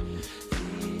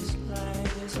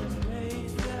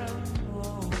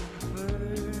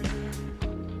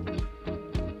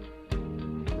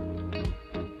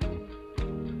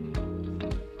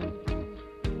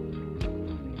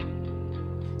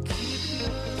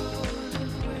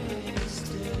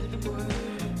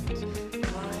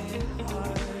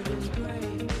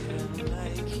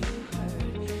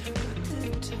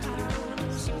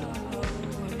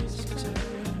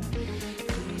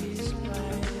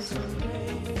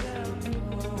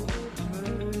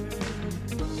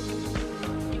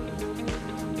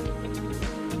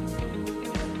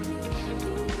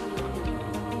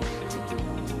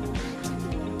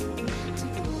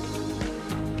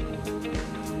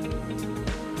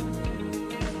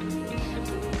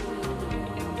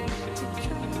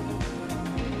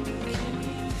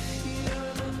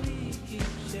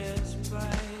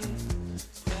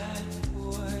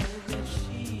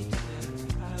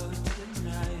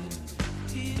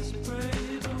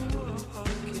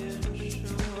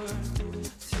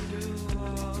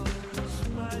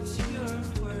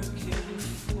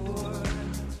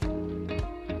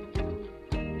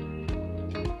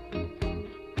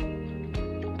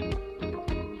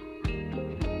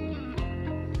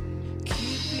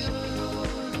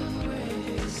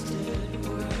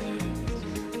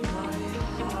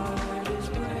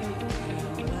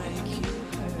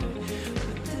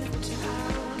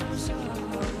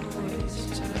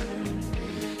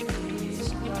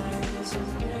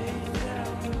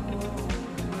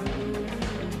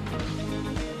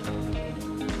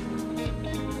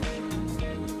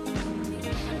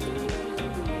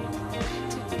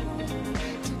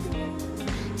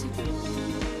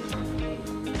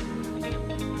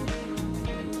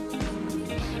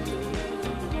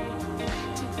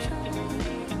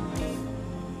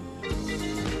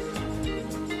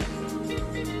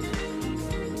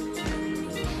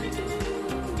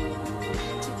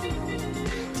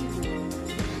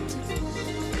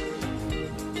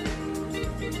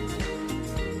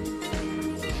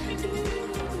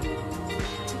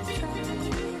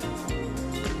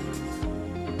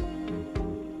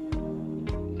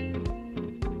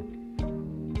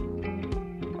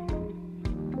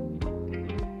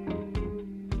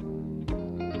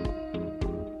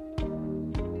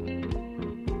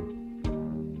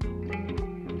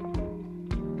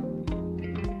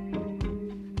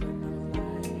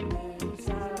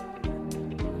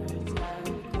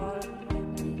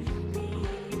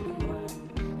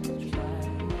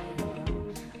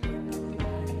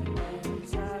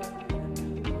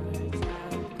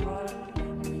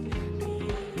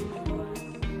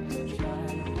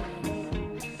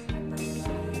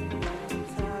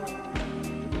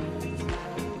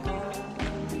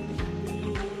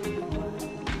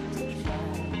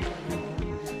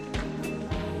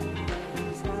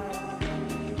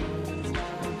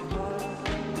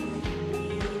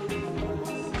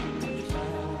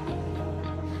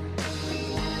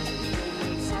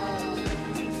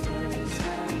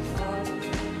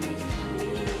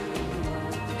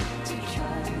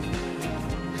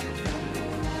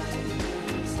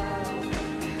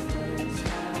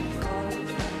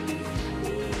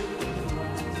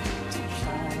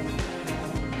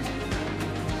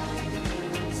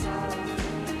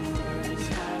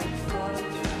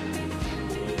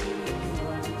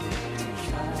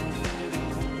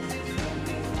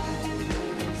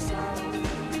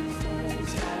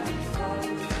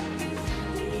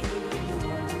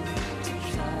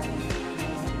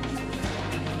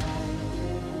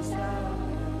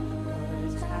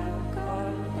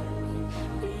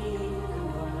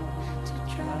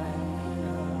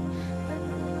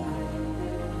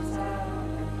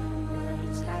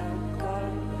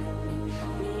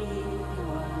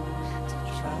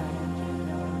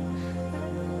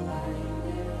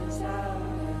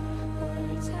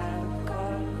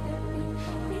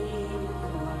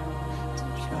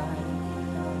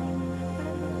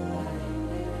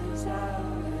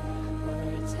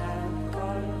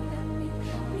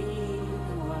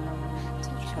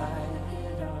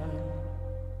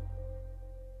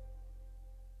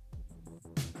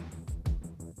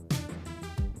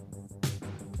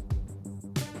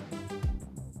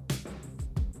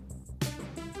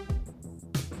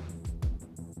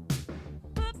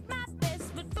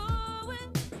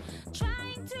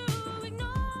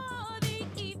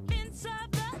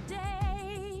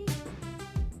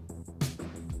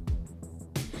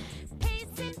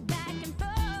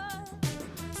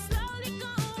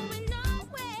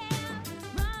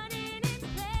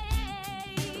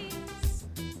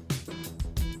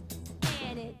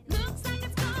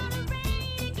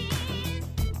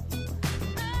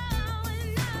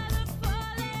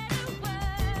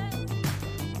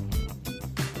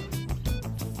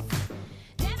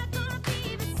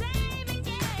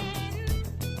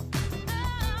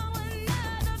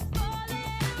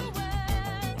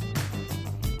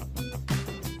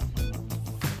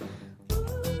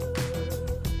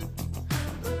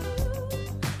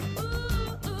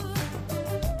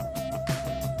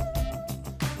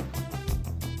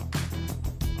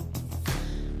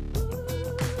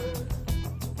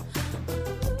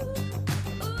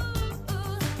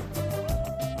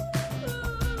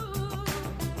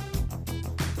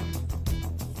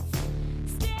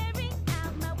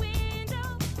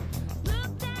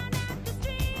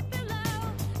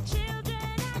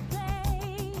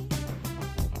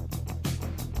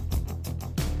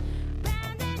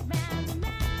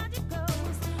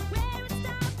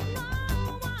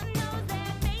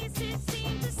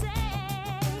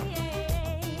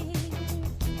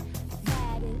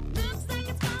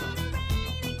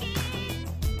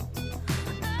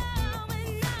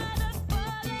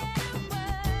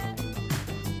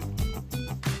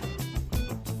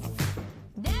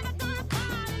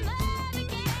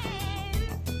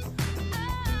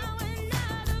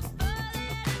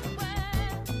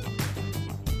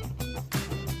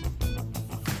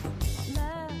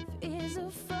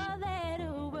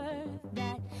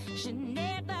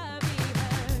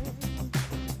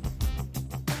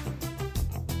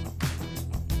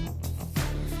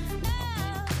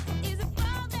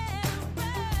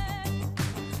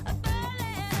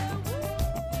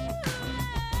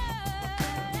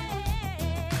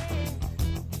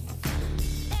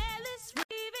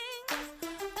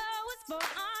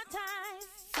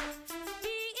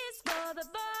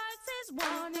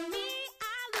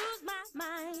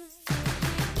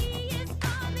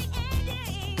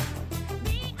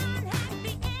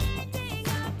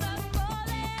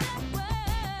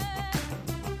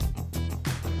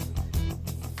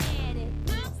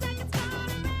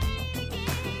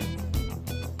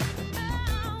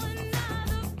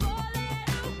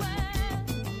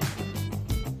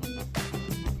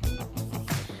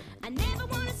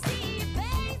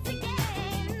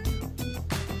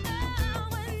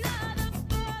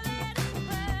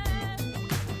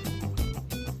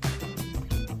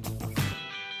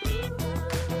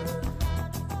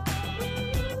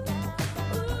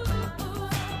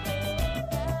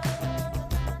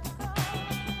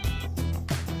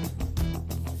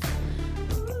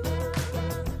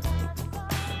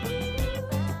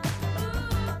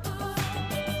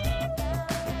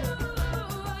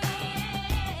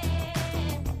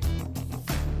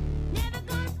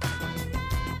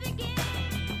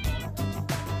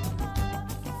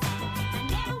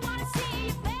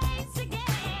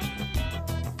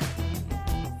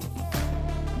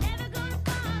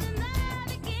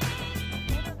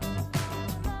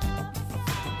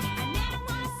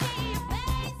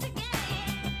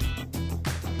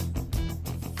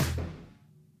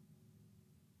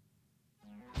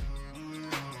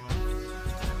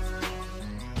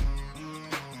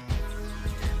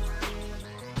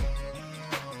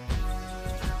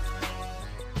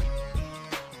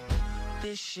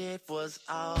This shit was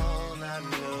all I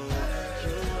knew.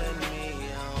 You and me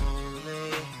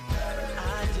only.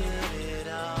 I did it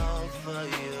all for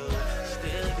you.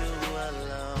 Still you were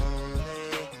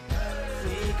lonely.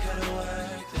 We could've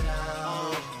worked it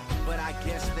out. But I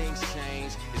guess things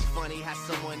change. It's funny how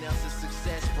someone else's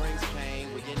success brings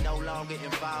pain. When you're no longer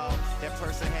involved, that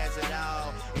person has it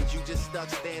all, and you just stuck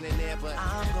standing there. But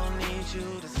I'm gonna need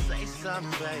you to say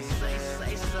something, baby.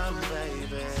 Say something,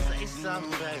 baby. Say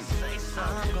something, baby. Say something.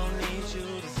 I'm gonna need you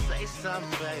to say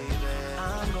something, baby.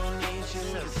 I'm gonna need you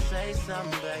to say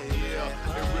something, baby.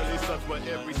 Yeah, it really sucks, but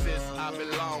ever since I've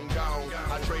been long gone,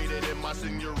 I traded in my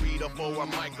senorita for a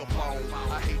microphone.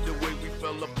 I hate the way we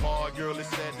fell apart, girl, it's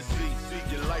sad to see.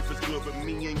 Your life is good, but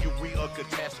me and you, we a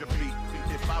catastrophe.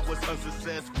 If I was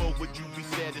unsuccessful, would you be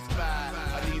satisfied?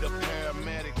 I need a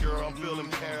paramedic, girl, I'm feeling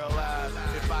paralyzed.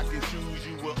 If I can choose,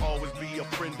 you will always be a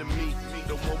friend to me.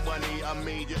 The more money I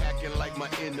made, you're acting like my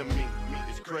enemy.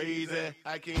 It's crazy,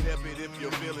 I can't help it if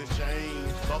your feelings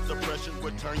change. Off the pressure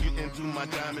would turn you into my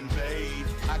diamond babe.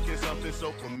 I can something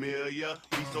so familiar,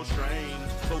 be so strange.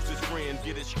 Closest friends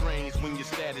get estranged when your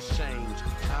status change.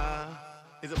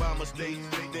 It's about mistakes,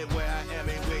 that where I am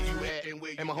ain't where you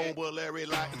at. And my homeboy Larry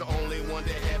Locke is the only one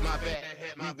that had my back.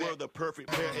 We were the perfect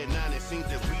pair, and now it seems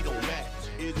that we don't match.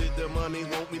 Is it the money,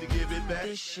 want me to give it back?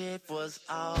 This shit was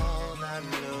all I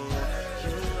knew.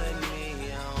 You and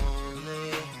me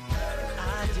only.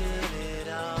 I did it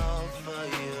all for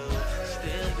you.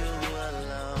 Still you were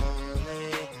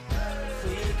lonely.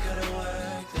 We could've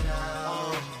worked it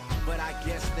out. but I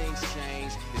guess things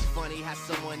change. It's funny how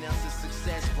someone else's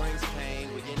success brings pain.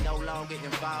 When you're no longer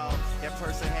involved, that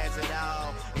person has it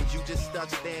all, and you just stuck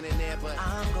standing there. But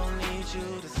I'm gonna need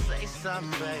you to say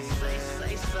something, baby.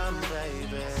 Say something,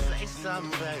 baby. Say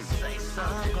something, baby. Say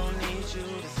something. I'm gonna need you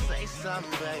to say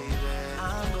something, baby.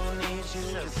 I'm gonna need you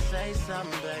to say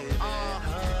something, baby.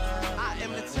 I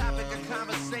am the topic of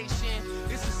conversation.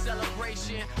 It's a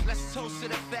celebration. Let's toast to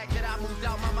the fact that I moved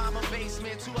out my mama's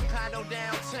basement to a condo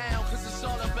downtown. Cause it's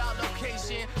all about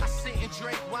location. I sit and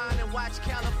drink wine and watch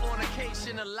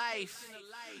Californication of life.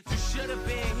 You should have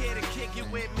been here to kick it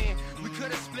with me. We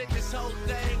could have split this whole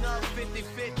thing up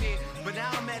 50-50. But now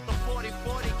I'm at the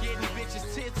 40-40 getting bitches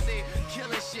tipsy.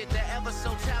 Killing shit, the ever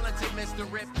so talented Mr.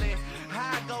 Ripley.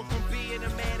 How I go from being a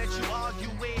man that you argue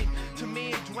with to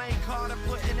me and Dwayne Carter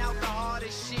putting out the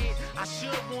hardest shit. I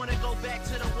should wanna go back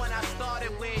to the one I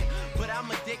started with, but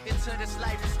I'm addicted to this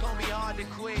life, it's gonna be hard to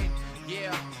quit.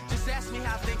 Yeah, just ask me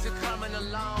how things are coming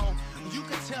along. You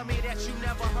can tell me that you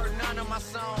never heard none of my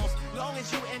songs. Long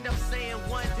as you end up saying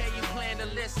one day you plan to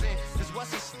listen. Cause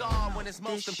what's a star when its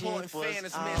most important fan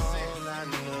is missing? All I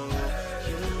knew,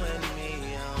 you and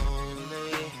me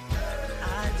only.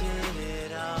 I did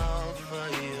it all for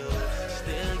you.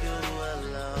 Still you were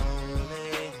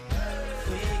lonely.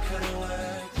 We could've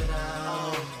worked it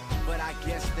out. But I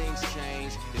guess things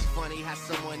change. It's funny how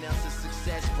someone else's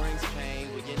success brings pain.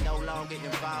 When you're no longer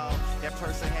involved, that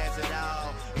person has it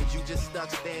all, and you just stuck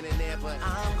standing there. But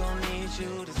I'm gonna need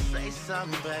you to say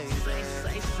something, baby.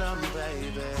 Say something,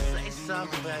 baby. Say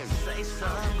something, baby. Say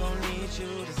something. I'm gonna need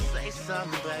you to say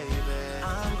something, baby.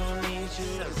 I'm gonna need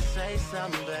you to say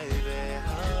something, baby.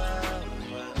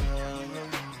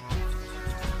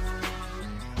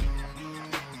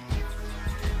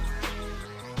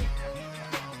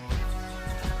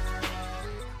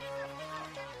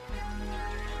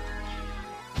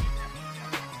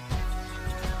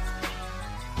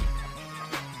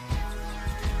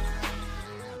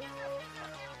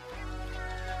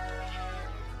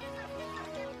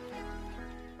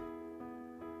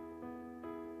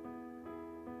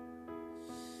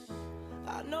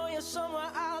 I know you're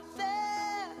somewhere out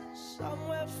there,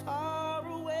 somewhere far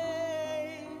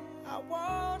away. I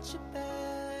want you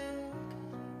back.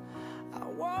 I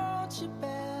want you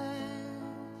back.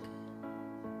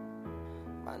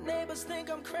 My neighbors think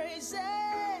I'm crazy,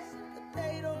 but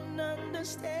they don't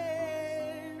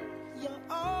understand. You're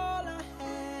all I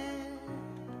had.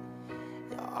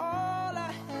 You're all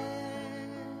I had.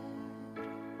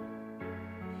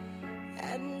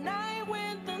 At night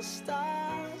when the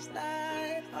stars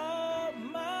light up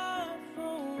my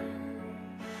room,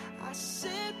 I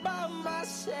sit by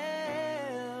myself,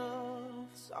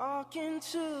 talking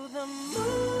to the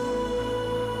moon,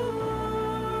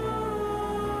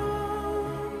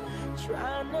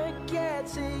 trying to get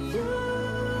to you.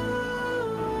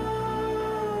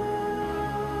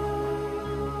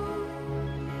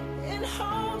 In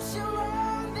hopes you're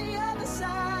on the other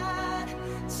side,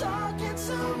 talking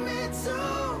to me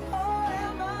too. Or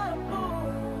am I a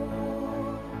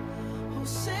fool who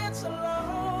sits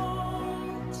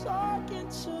alone, talking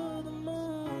to the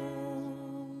moon?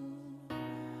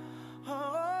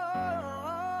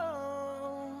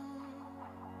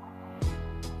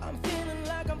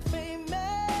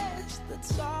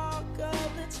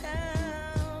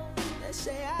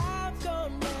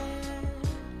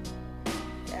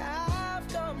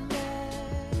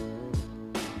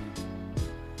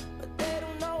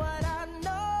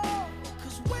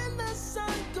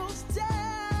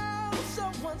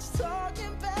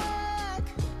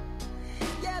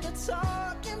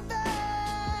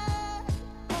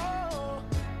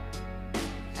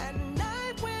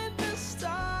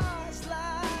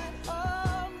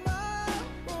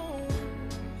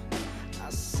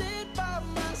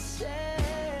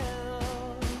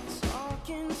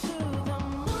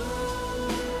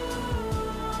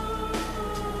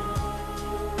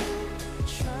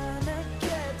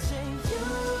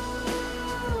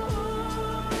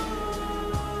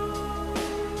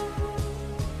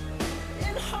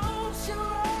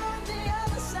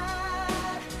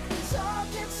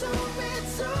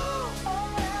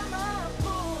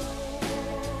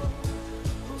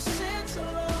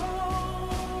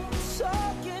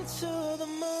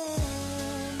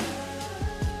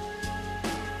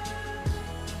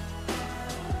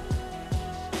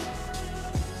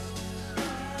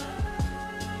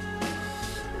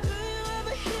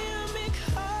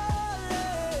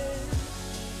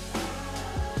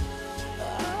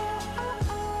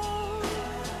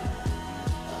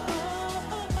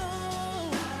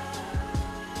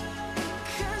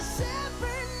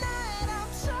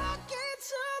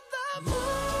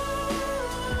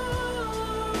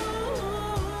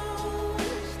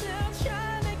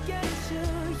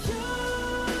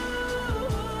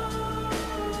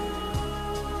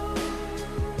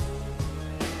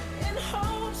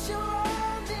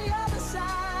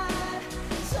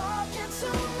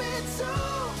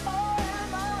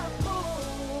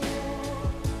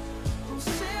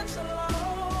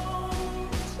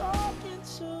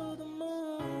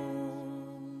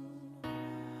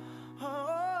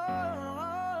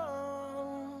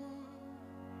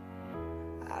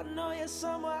 I know you're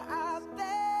somewhere out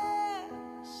there,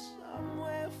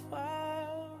 somewhere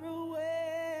far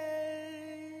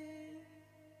away.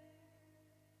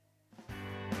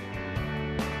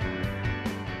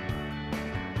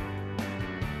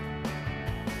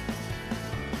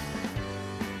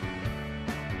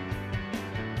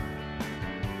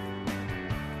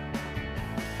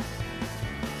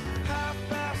 Half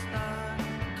past 9,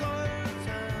 quarter to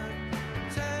 10,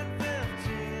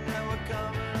 10:15, and we're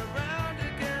coming around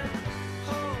again.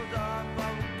 Hold on,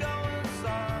 while we're going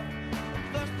soft.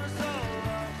 Flush myself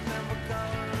off, and we're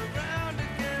coming around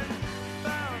again.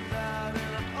 Found out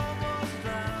and I'm almost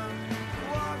drowned.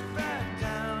 Walk back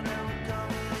down, and we're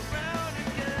coming around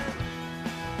again.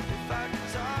 If I could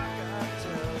talk, I'd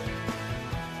tell you.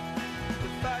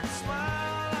 If I could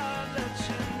smile, I'd let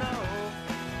you know.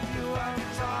 You are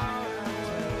far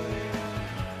away,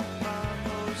 my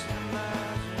most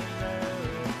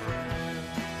imaginary friend.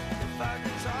 If I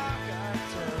could talk, I'd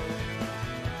tell you.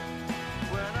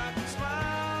 When I could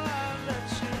smile, I'd let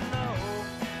you know.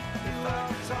 If I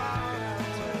could talk, I'd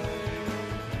tell you.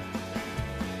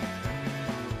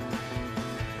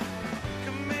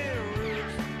 Khmer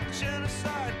Rouge,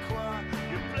 genocide choir,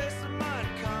 your place of mind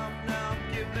calm. Now I'm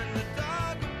giving the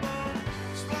dog a bone.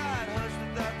 Slide hush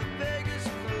without the Vegas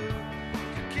flu.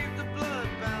 Could keep the blood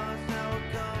balanced. Now we're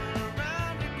coming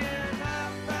around again.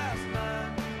 Half past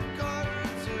 9, quarter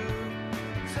to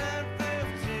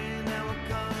 10:15, and we're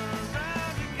coming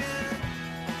around again.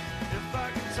 If I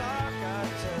could talk,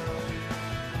 I'd tell you.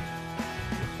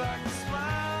 If I could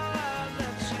smile, I'd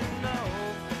let you know.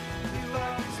 If I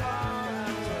could talk,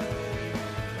 I'd tell you.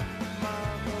 My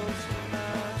most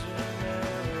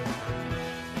imaginary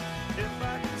friend. If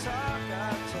I could talk,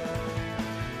 I'd tell you.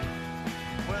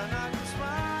 When I could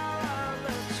smile, I'd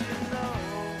let you know.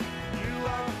 You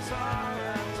are talk,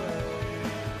 I'd tell you.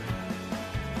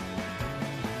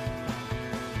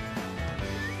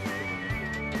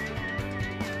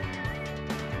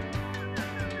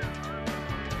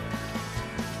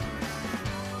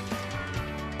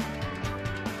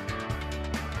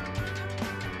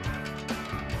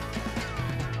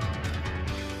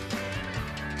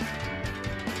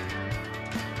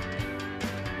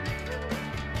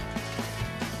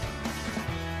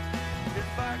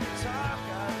 If I could talk,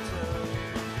 I'd tell you.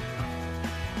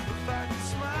 If I could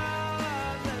smile,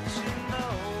 I'd let you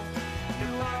know.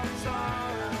 You are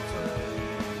talk, I'd tell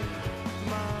you.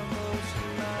 My most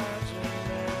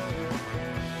imaginary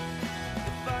friend.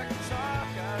 If I could talk,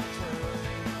 I'd tell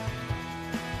you.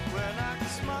 When I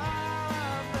could smile,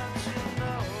 I'd let you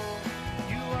know.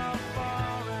 You are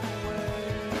far and away.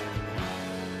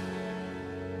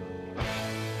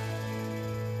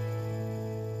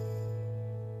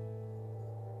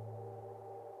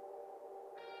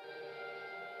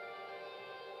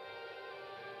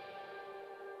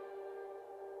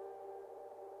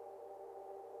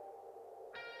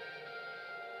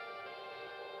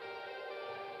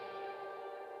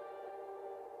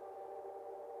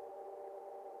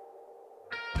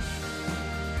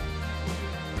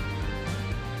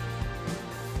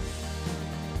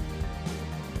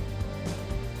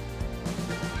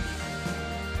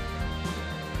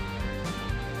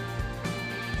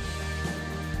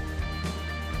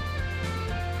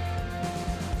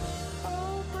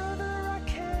 Oh, brother, I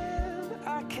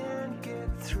can't get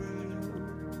through.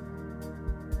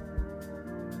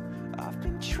 I've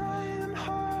been trying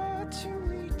hard to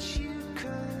reach you,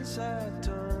 'cause I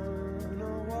don't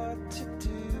know what to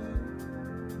do.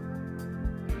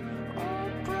 Oh,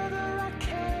 brother, I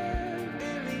can't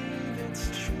believe it's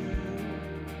true.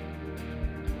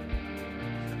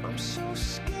 I'm so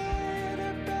scared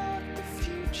about the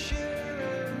future,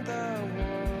 and I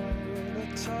wanna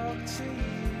talk to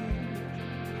you.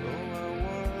 Oh, I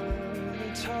wanna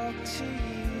talk to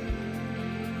you.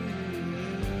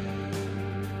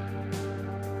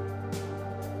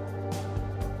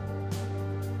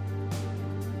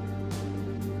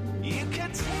 You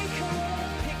can take a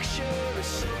picture of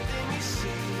something you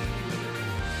see.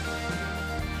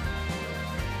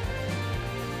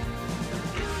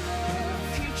 In the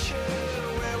future,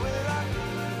 where will I be?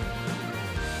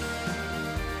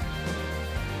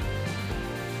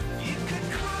 You could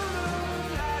climb a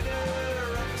ladder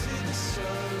up to the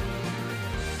sun.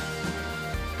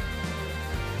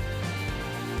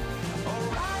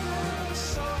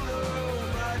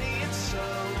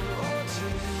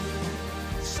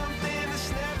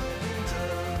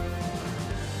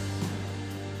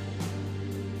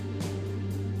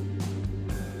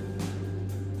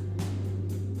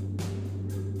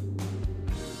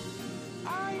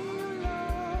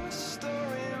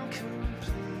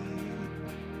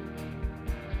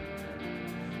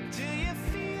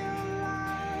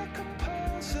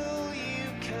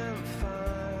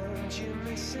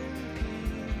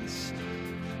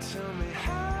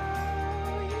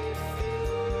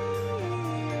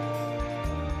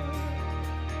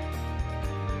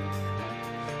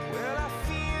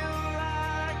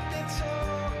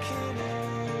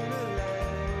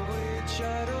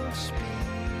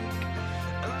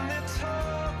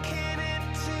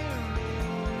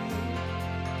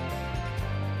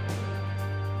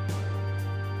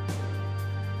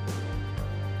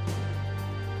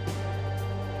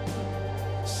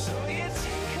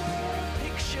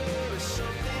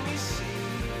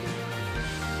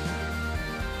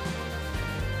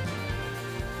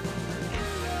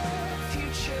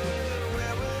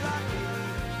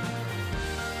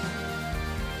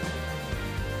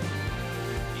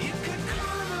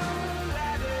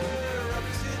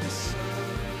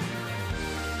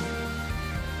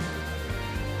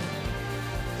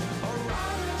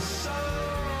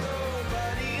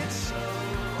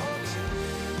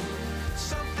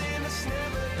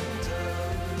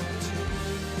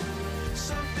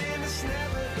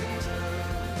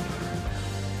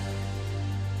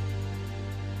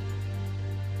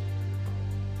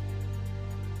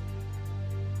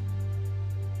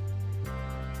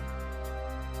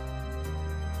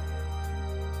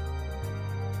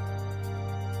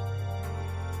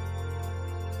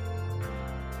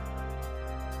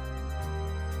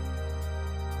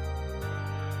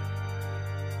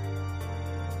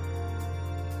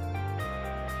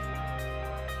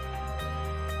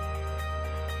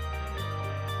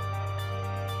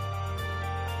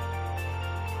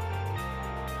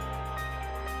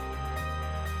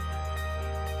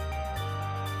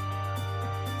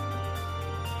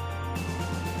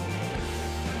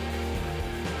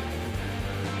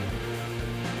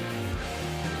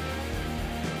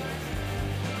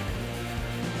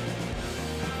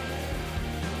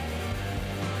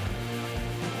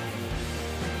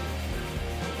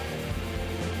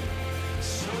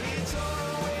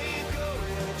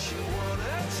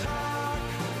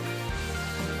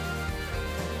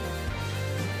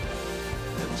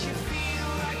 but you feel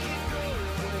like you go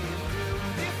the way you do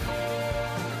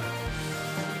before.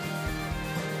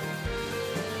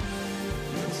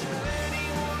 You tell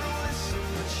anyone to listen,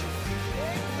 but you feel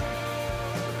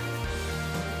ignored.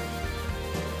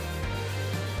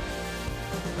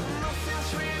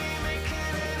 Nothing's really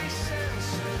making any sense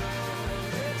at all.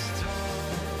 Let's talk,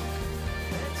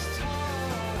 let's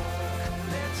talk,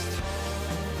 let's talk,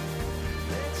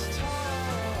 let's talk.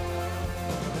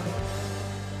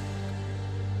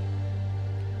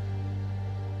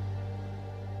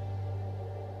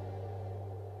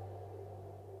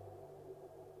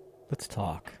 Let's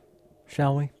talk,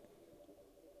 shall we?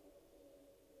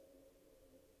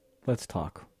 Let's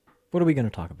talk. What are we going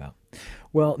to talk about?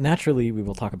 Well, naturally, we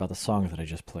will talk about the songs that I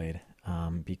just played,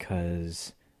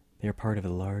 because they are part of a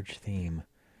large theme.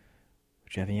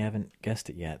 Which, if you haven't guessed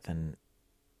it yet, then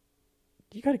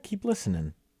you got to keep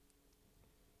listening.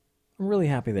 I'm really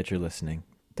happy that you're listening.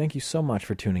 Thank you so much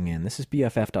for tuning in. This is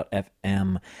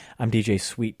BFF.FM. I'm DJ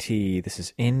Sweet Tea. This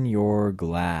is In Your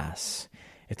Glass.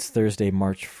 It's Thursday,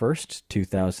 March 1st,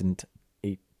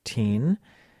 2018,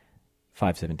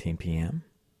 5:17 p.m.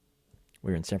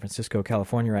 We're in San Francisco,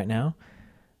 California right now.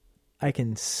 I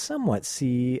can somewhat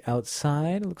see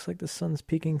outside. It looks like the sun's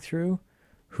peeking through.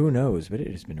 Who knows, but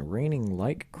it has been raining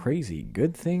like crazy.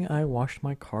 Good thing I washed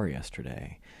my car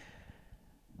yesterday.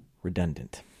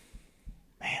 Redundant.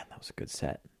 Man, that was a good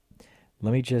set.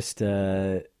 Let me just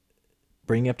bring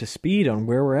you up to speed on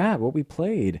where we're at, what we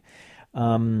played.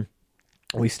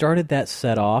 We started that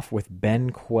set off with Ben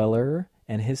Queller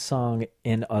and his song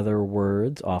In Other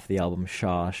Words off the album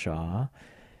Shaw Shaw.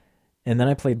 And then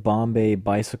I played Bombay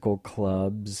Bicycle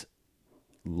Club's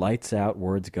Lights Out,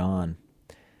 Words Gone.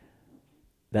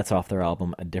 That's off their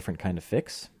album A Different Kind of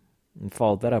Fix. And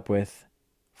followed that up with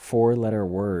Four Letter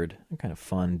Word, a kind of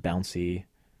fun, bouncy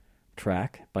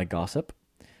track by Gossip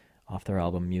off their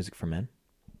album Music for Men.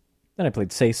 Then I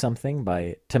played Say Something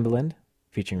by Timbaland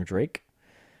featuring Drake.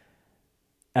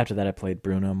 After that I played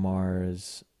Bruno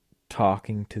Mars,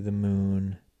 Talking to the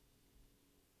Moon.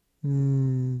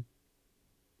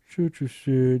 Such a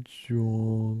sad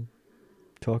song.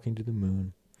 Talking to the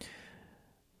Moon.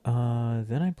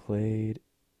 Then I played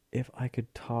If I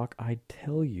Could Talk, I'd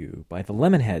Tell You by the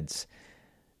Lemonheads.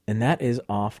 And that is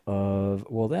off of,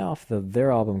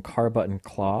 their album Car Button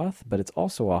Cloth, but it's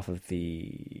also off of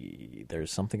the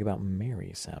There's Something About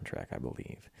Mary soundtrack, I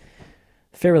believe.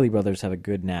 The Farrelly brothers have a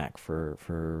good knack for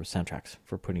soundtracks,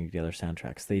 for putting together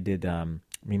soundtracks. They did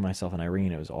Me, Myself, and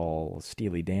Irene. It was all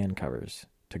Steely Dan covers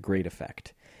to great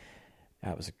effect.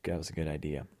 That was a good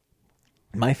idea.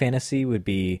 My fantasy would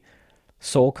be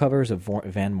soul covers of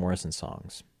Van Morrison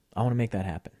songs. I want to make that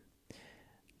happen.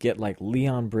 Get like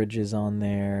Leon Bridges on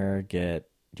there. Get,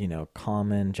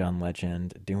 Common, John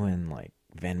Legend doing like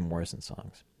Van Morrison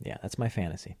songs. Yeah, that's my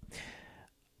fantasy.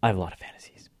 I have a lot of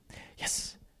fantasies.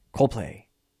 Yes. Coldplay.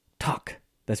 Talk.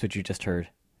 That's what you just heard.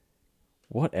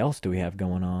 What else do we have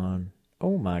going on?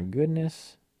 Oh my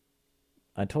goodness.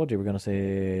 I told you we're going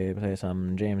to play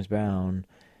some James Brown.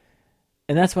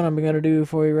 And that's what I'm going to do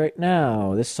for you right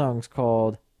now. This song's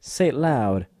called Say It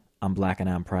Loud. I'm Black and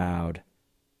I'm Proud.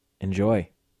 Enjoy.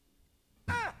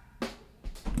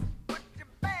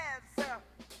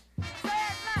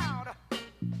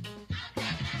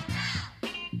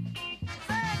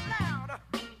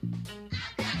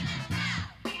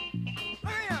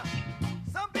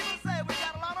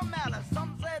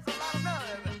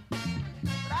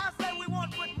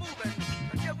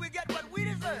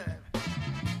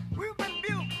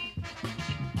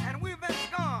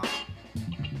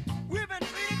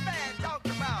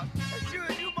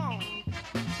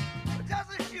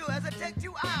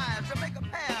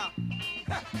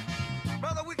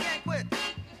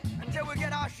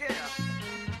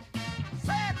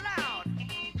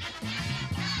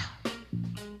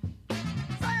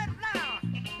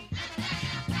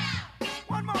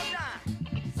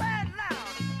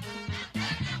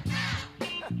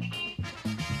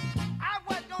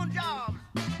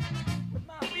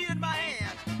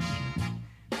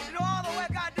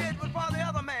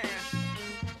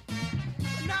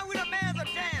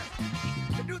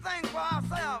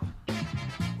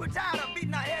 We're tired of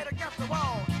beating our head against the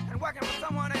wall and working for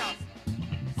someone else.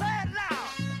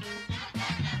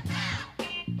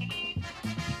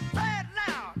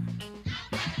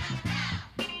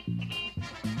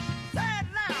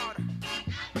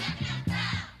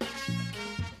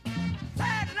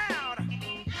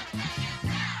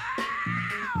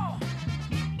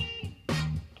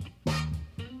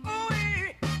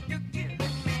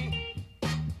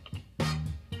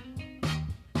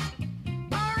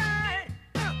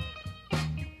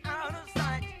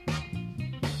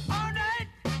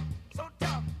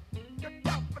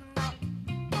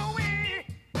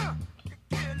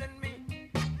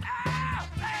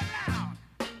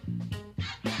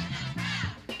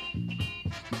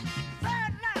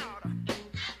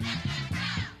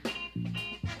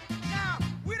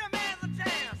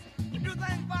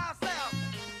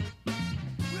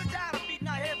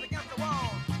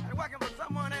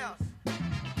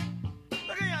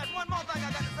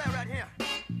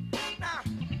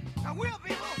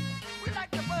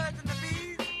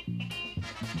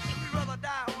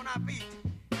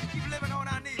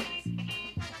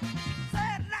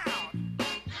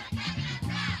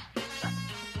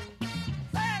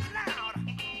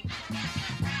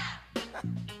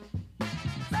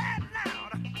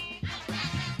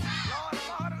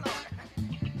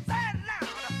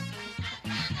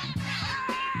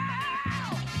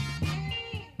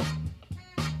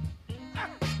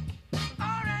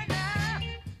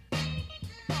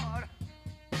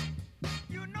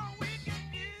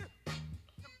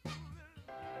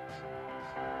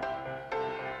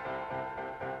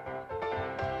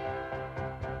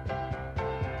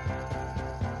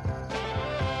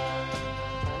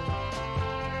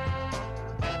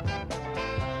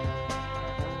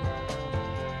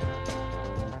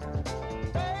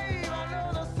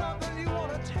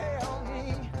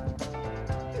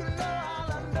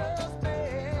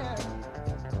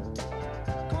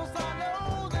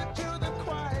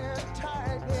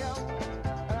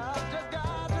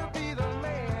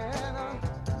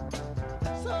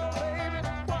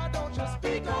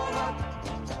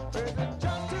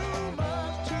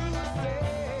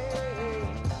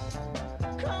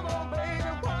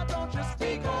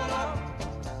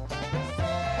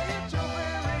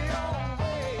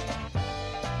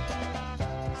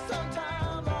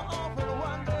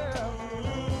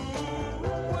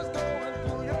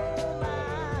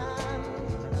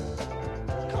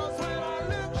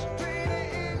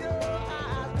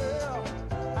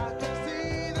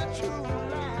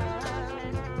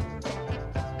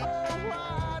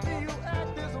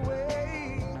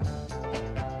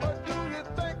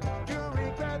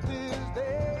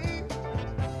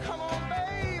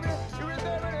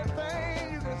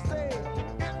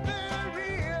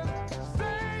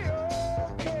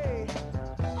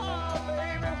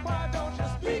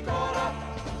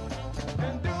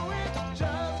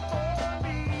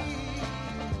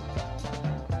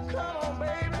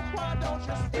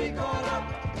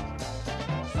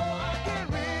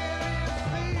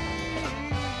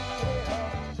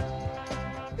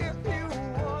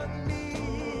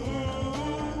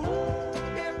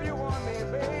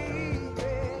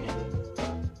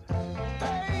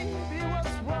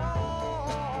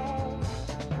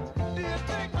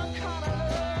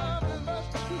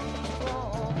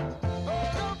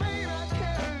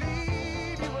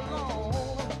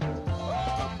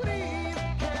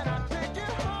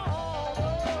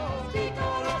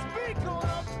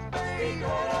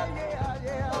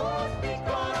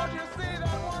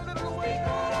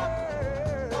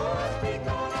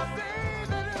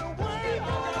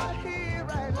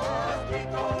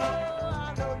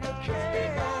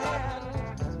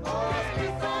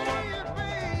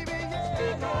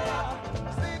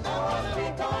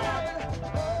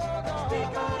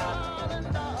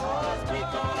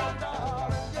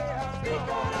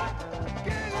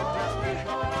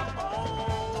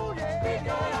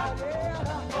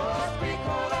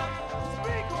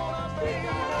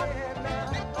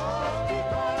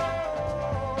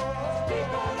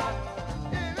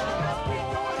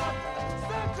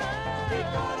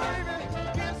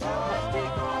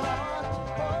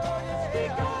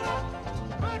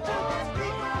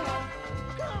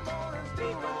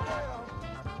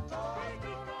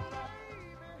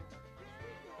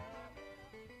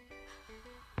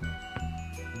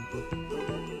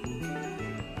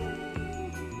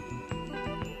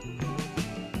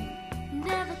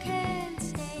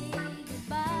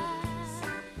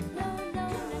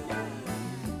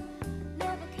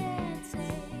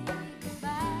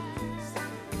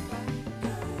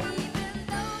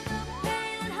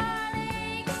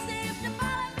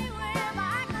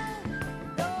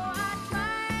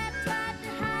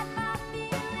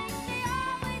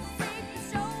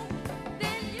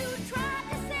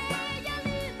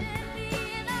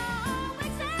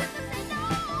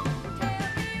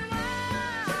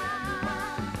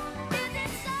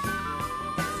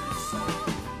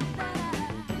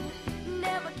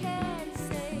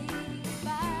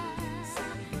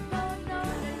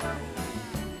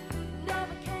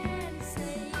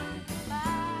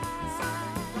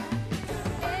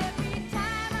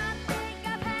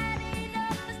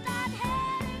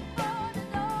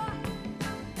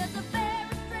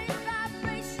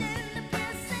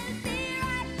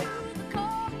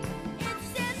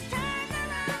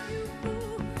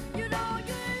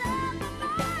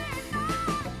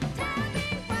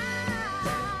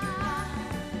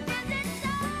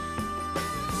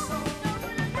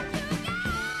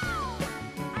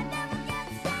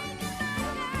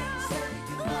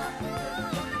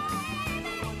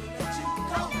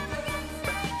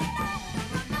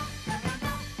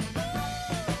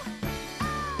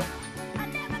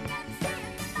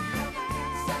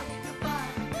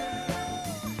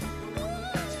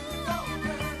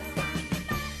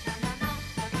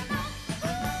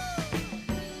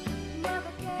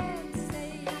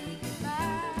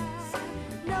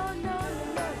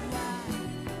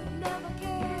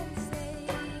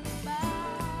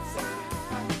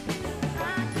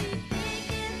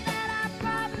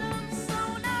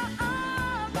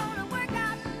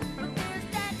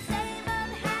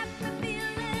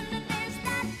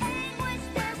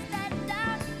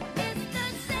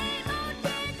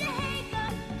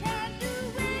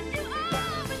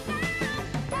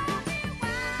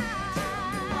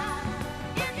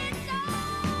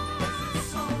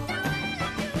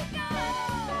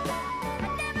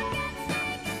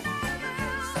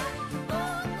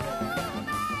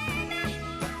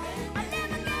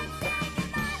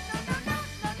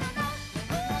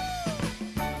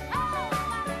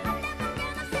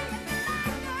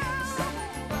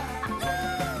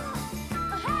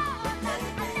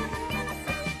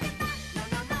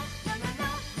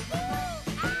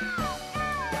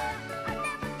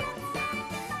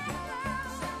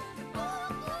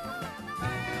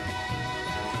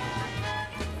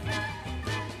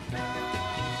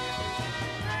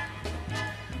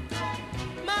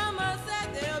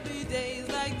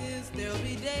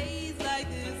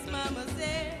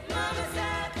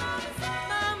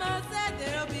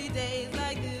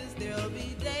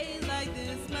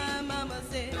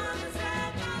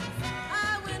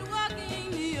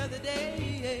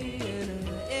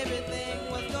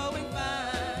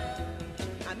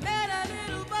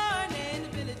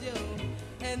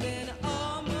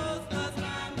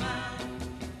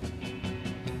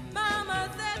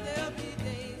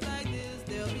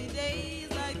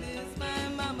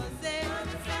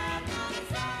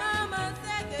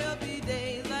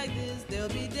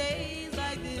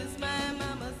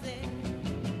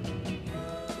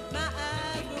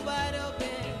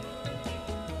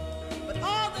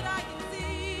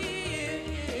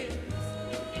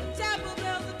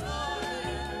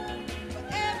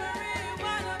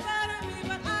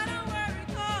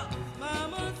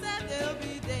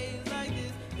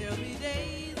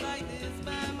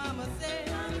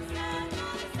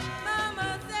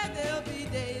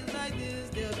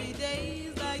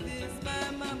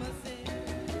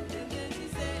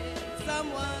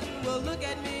 everyone will look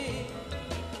at me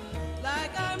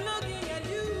like I'm looking at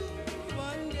you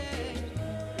one day.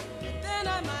 And then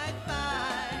I might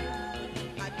find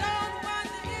I don't want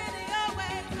to get your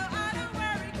way, so I don't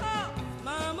worry, 'cause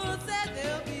Mama said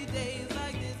there'll be days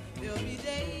like this, there'll be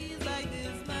days like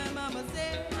this. My mama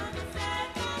said, Mama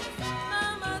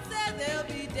said there'll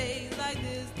be days like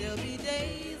this, there'll be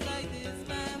days like this.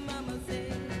 My mama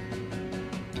said,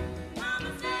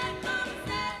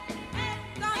 hey,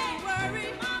 don't you worry.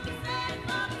 Mama said,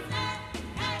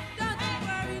 hey, don't you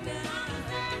worry now.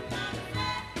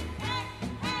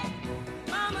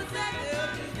 Mama said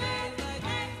there'll be days like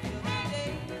this,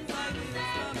 there'll be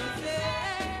days like this.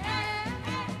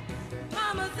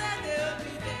 Mama said there'll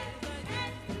be days like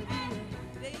this, there'll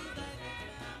be days like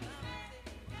this.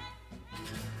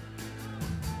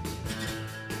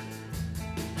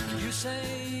 You say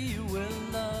you will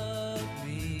love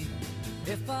me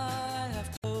if I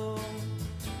have to.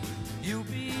 You'll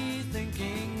be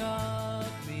thinking of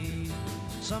me.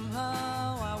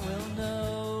 Somehow I will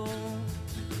know.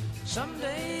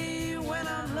 Someday when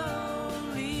I'm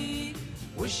lonely,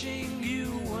 wishing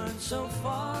you weren't so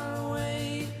far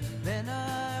away, then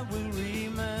I will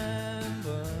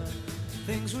remember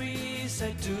things we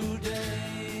said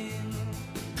today.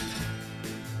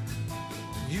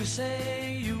 You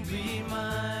say you'll be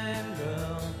mine,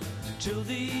 girl, till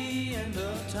the end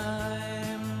of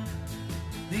time.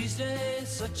 These days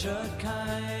such a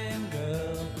kind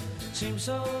girl seems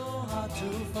so hard to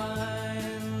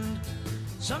find.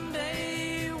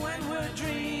 Someday when we're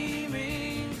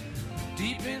dreaming,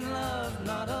 deep in love,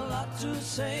 not a lot to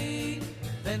say,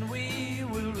 then we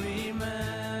will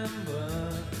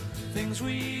remember things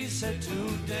we said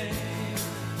today.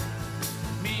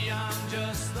 Me, I'm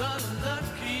just the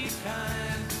lucky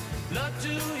kind. Love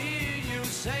to hear you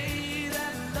say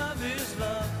that love is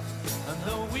love. And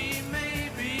though we may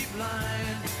be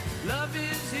blind, love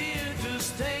is here to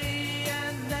stay,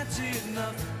 and that's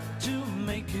enough to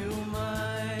make you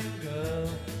mine, girl.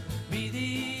 Be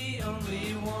the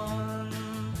only one.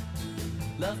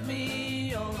 Love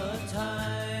me all the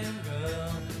time,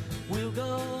 girl. We'll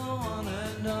go on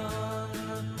and on.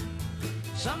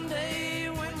 Someday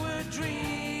when we're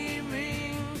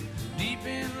dreaming, deep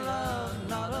in love,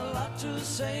 not a lot to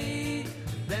say,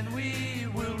 then we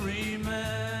will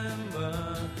remember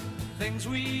things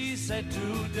we said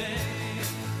today.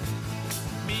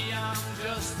 Me, I'm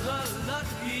just the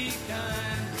lucky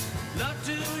kind. Love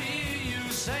to hear you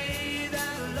say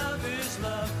that love is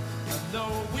love. And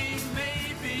though we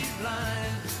may be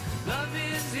blind, love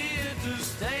is here to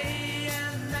stay,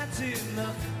 and that's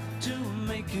enough to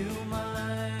make you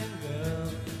mine, girl.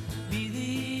 Be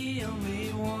the only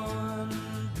one.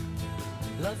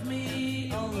 Love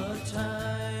me all the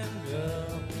time,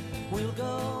 girl. We'll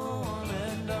go on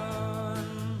and on.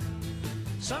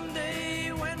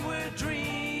 Someday when we're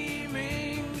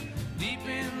dreaming, deep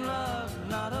in love,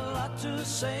 not a lot to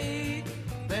say,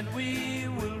 then we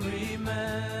will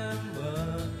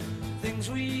remember things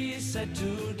we said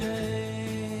today.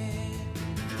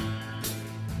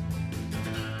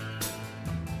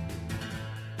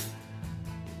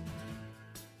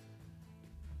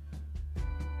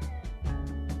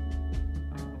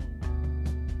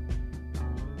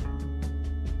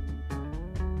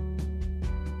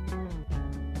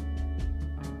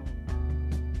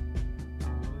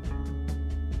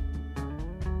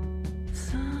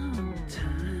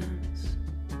 Sometimes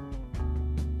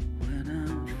when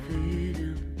I'm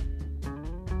fading,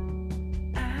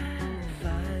 I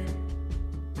fight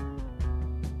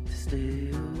to stay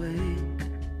awake.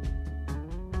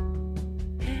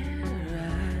 Here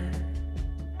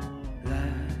I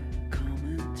lie, come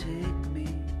and take me.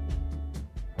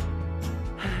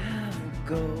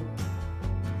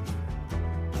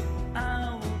 I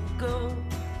will go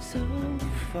so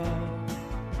far.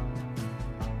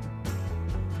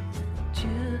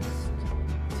 Just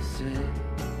to say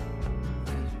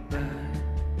goodbye.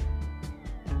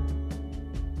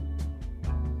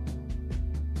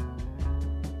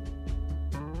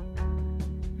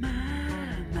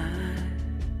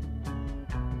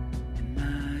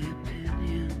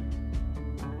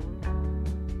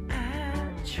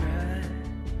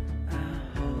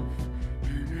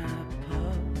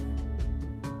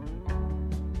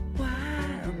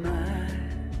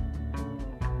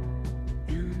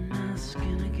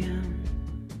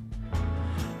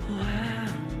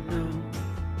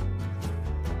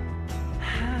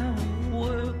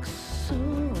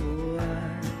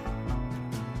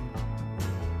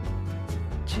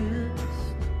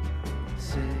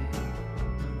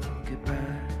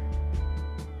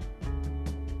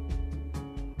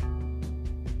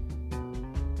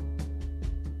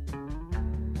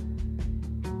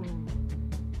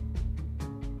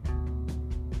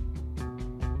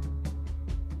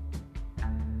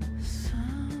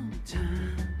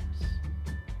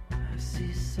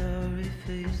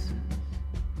 faces.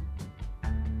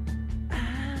 I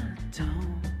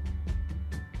don't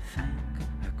think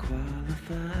I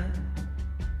qualify.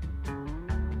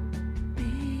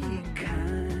 Be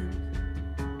kind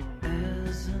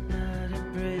as the night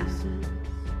embraces.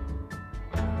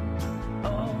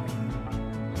 Oh,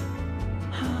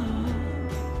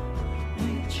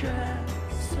 we try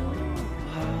so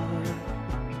hard.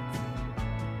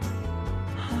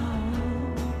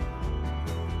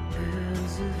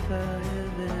 As if I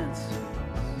have answers.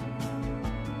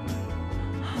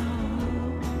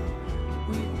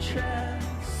 We try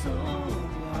so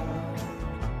hard.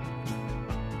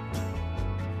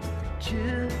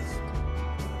 Just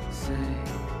say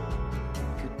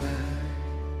goodbye.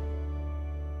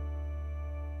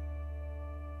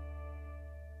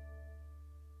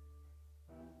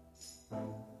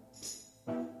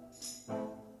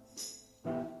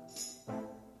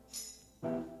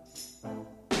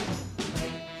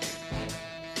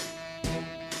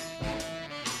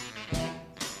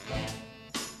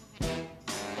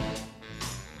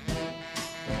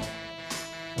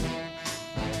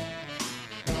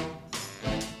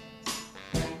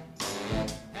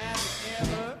 Have you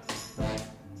ever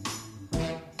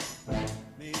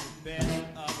made the best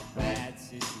of a bad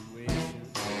situation?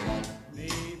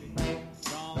 Maybe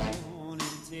gone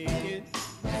and taken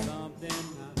something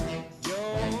not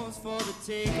yours for the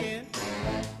taking.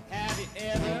 Have you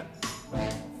ever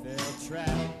felt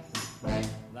trapped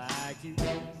like you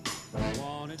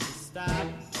wanted to stop,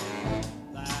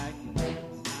 like you're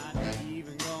not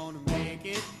even gonna make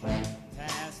it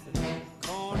past the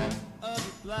corner of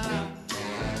the block?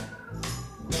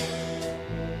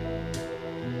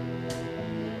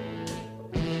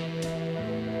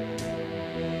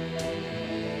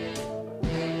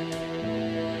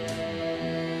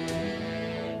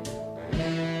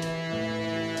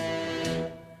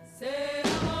 Say I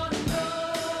wanna go.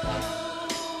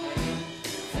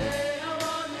 Say I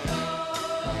wanna go.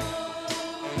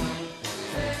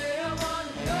 Say I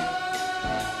wanna go.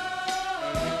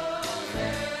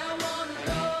 Say I wanna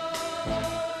go.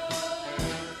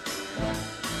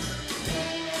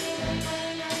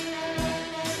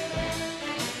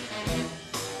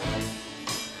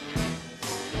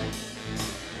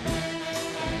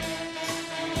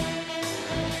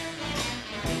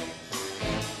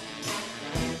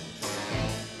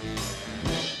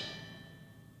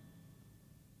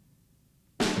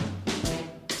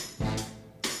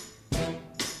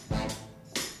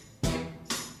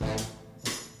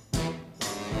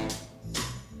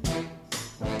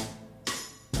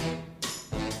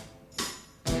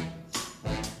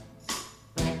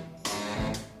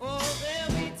 Oh,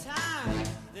 there'll be times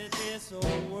that this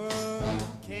old world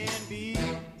can be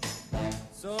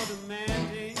so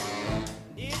demanding.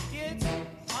 It gets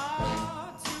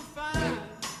hard to find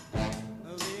a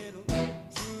little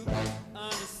true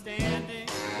understanding.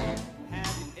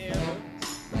 Have you ever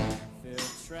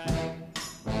felt trapped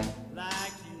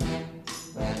like you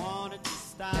wanted to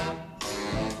stop,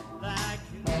 like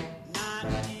you're not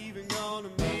even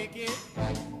gonna make it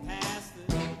past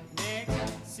the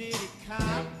next city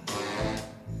cop?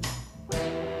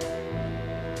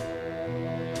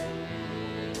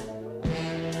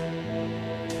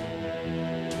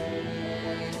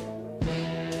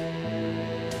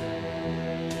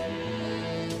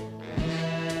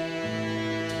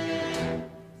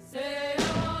 Say I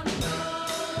wanna go.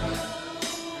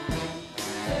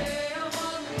 Say I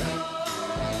wanna go.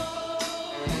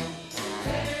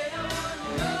 Say I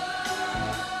wanna go.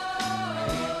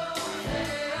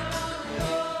 Say I wanna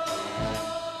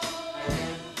go.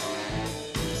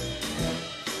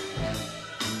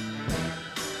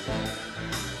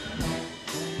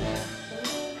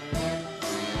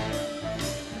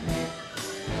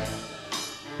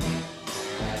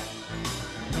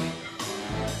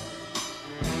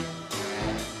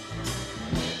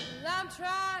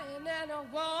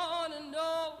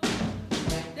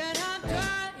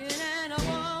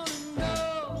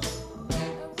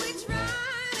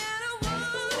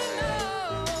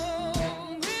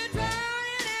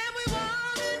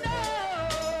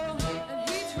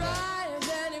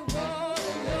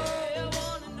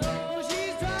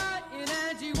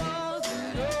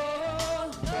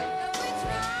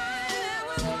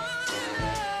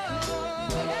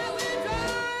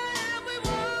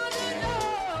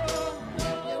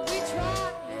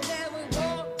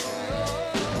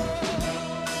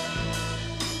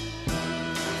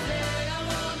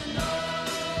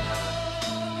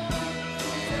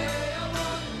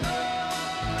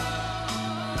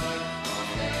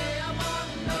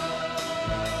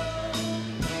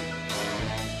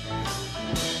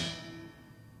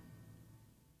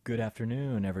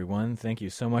 afternoon, everyone. Thank you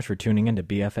so much for tuning in to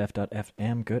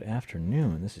BFF.FM. Good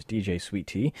afternoon. This is DJ Sweet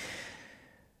Tea.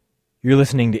 You're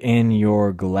listening to In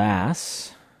Your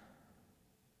Glass,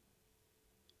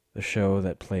 the show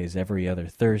that plays every other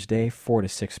Thursday, 4 to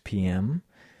 6 p.m.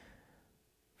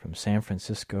 from San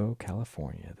Francisco,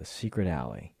 California, the Secret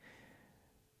Alley.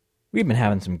 We've been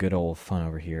having some good old fun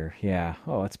over here. Yeah,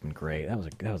 oh, it's been great. That was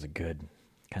a good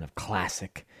kind of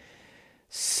classic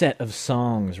set of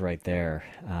songs right there.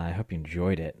 I hope you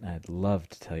enjoyed it. I'd love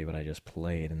to tell you what I just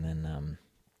played, and then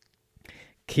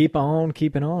keep on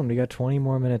keeping on. We got 20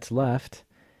 more minutes left.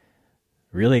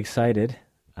 Really excited.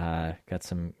 Got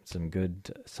some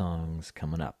good songs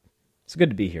coming up. It's good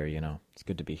to be here, you know. It's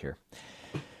good to be here.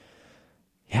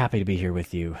 Happy to be here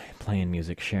with you, playing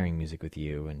music, sharing music with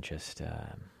you, and just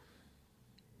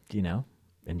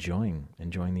enjoying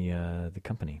the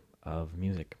company of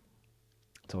music.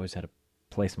 It's always had a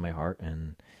place in my heart,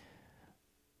 and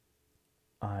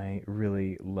I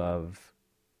really love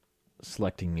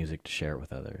selecting music to share it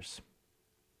with others.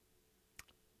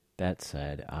 That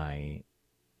said, I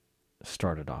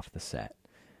started off the set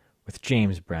with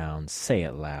James Brown's Say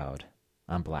It Loud,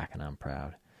 I'm Black and I'm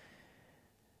Proud.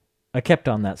 I kept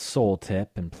on that soul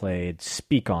tip and played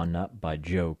Speak On Up by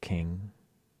Joe King.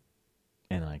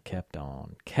 And I kept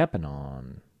on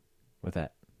with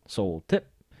that soul tip.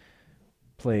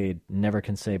 Played Never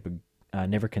Can Say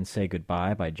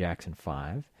Goodbye by Jackson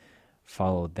 5.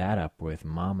 Followed that up with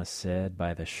Mama Said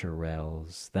by the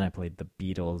Shirelles. Then I played the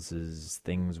Beatles'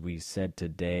 Things We Said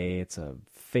Today. It's a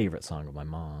favorite song of my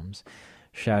mom's.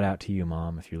 Shout out to you,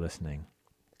 Mom, if you're listening.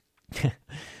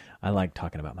 I like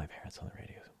talking about my parents on the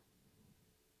radio.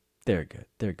 They're good.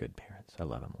 They're good parents. I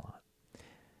love them a lot.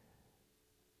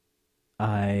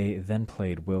 I then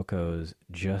played Wilco's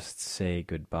Just Say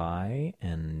Goodbye,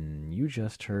 and you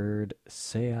just heard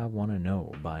Say I Wanna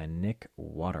Know by Nick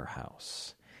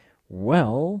Waterhouse.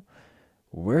 Well,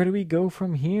 where do we go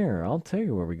from here? I'll tell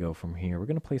you where we go from here. We're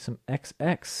going to play some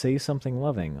XX, Say Something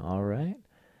Loving, all right?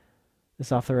 This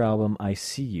is off their album, I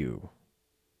See You.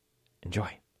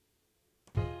 Enjoy.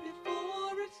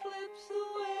 Before it slips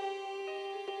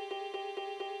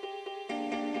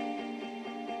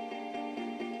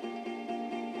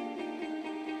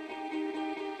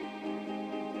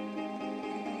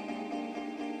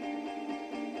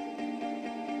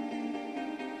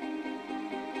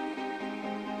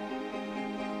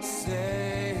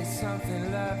Say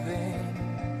something loving.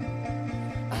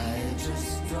 I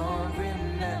just don't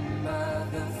remember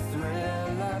the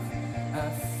thrill of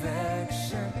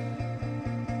affection.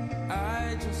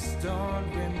 I just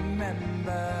don't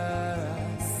remember.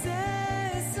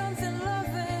 Say something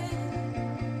loving.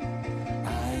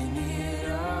 I need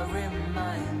a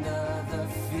reminder. The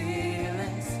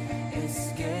feelings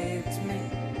escaped me.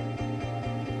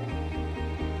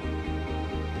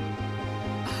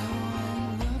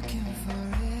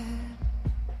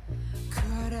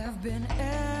 Been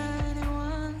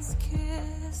anyone's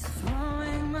kiss,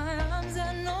 throwing my arms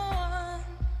at no one.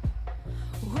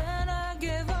 When I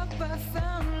gave up, I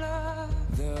found love.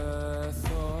 The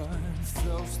thorn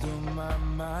flows through my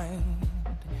mind,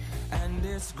 and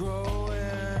it's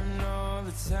growing all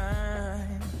the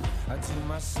time. I do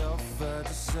myself a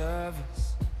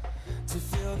disservice to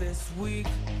feel this weak,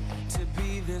 to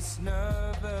be this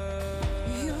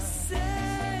nervous. You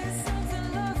say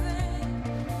something loving.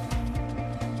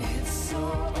 So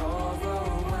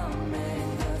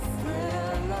overwhelming, the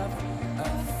thrill of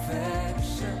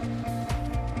affection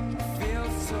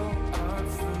feels so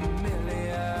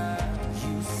unfamiliar.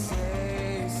 You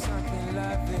say something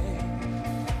loving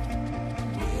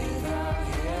without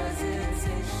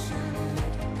hesitation.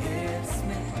 It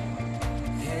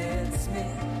hits me.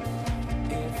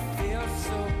 It feels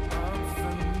so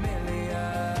unfamiliar.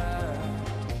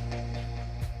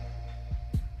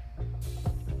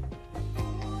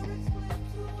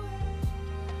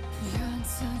 Your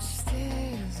touch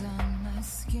stays on my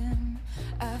skin.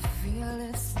 I feel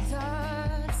it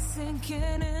start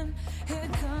sinking in. Here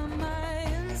come my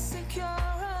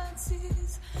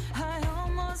insecurities. I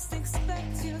almost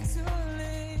expect you to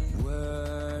leave.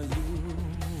 Were you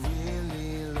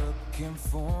really looking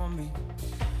for me?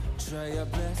 Try your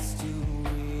best to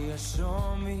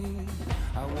reassure me.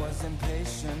 I was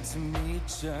impatient to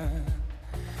meet you.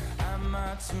 Am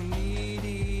I too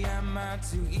needy? Am I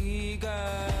too eager?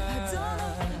 I don't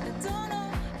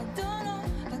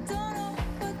know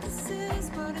what this is,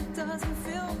 but it doesn't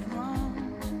feel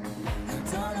wrong. I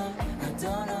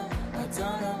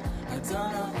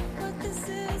don't know what this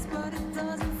is, but it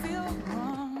doesn't feel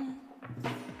wrong.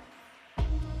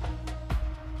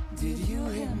 Did you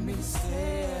hear me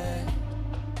say it?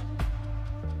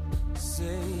 Say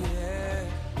it.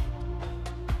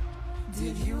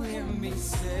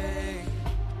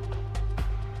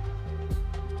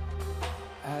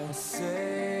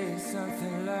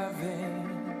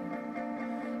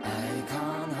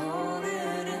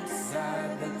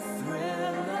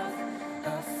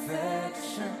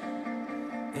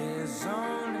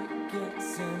 only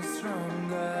getting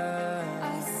stronger.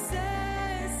 I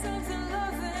say something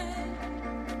loving.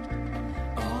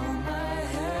 All my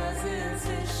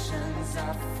hesitations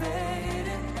are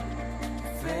fading,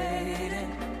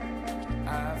 fading.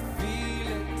 I feel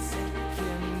it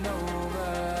taking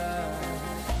over.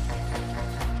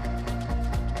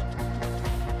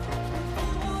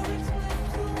 Before it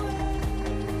slips away.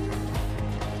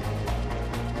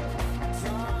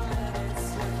 Don't let it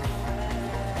slip away.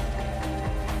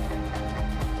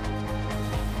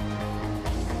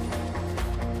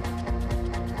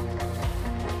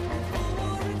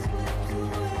 Before it slips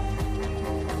away.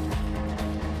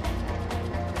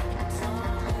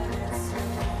 Don't let it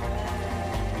slip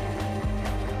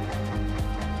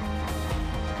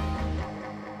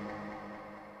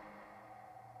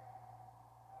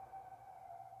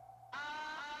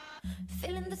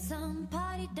Feeling the sun,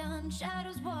 party done,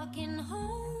 shadows walking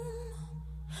home.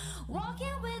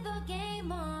 Walking with a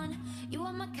game on. You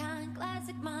are my kind,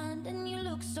 classic mind, and you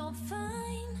look so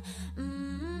fine.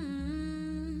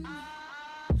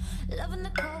 Loving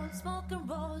the cold, smoking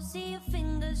rolls, see your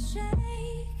fingers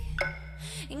shake.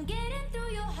 And getting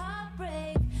through your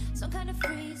heartbreak. Some kind of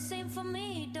free, same for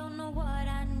me, don't know what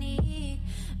I need.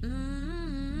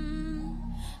 Don't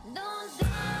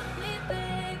doubt me,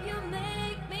 babe, you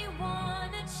make me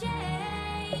wanna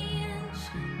change.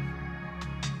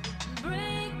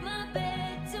 Break my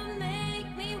bed to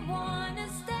make me wanna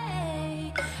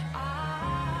stay.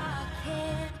 I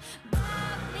can't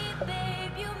buy me,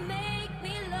 babe, you make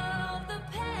me love the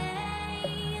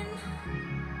pain.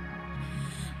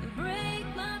 Break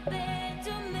my bed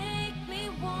to make me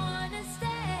wanna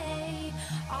stay.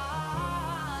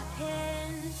 I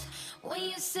can't. When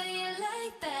you say it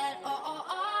like that, oh, oh,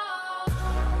 oh.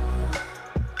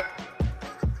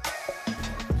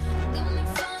 Got me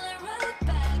falling right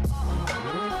back, oh,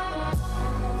 oh,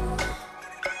 oh.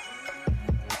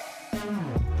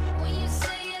 When you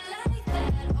say it like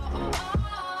that, oh, oh,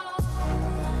 oh.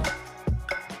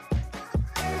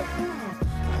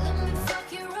 Let me fuck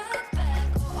you right back,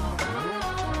 oh,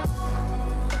 oh,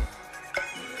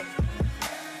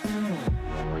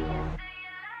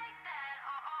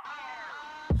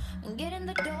 oh. Get in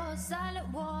the door, silent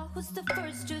walk. Who's the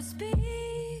first to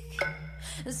speak?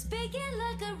 Speaking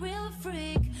like a real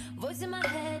freak. Voice in my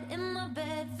head, in my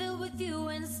bed, filled with you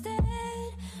instead.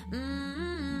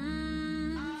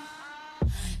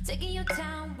 Taking your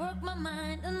time, work my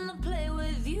mind, and I'll play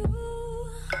with you.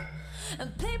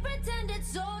 And play pretend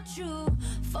it's all true.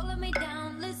 Follow me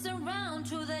down, listen round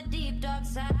to the deep dark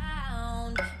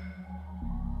sound.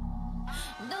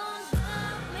 Don't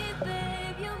doubt me,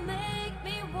 babe, you make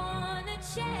me wanna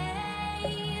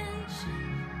change.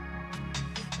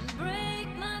 Break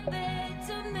my bed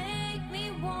to make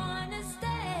me wanna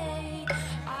stay.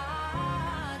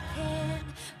 I can't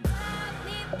buy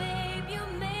me, babe, you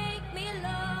make me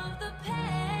love the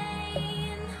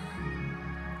pain.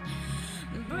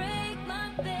 Break my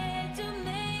bed to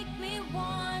make me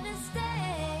wanna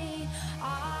stay.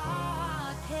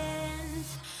 I can't.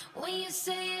 When you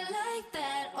say it like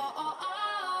that, oh, oh,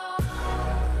 oh.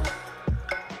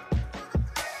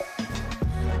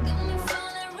 Got me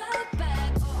falling right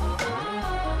back, oh, oh,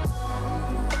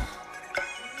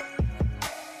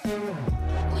 oh.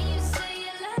 When you say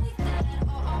it like that,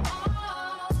 oh, oh,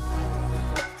 oh.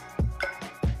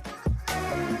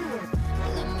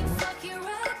 Let me fuck you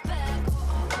right back, oh,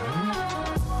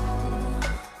 oh, oh.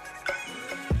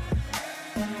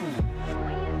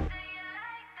 When you say it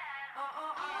like that, oh,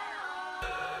 oh, oh.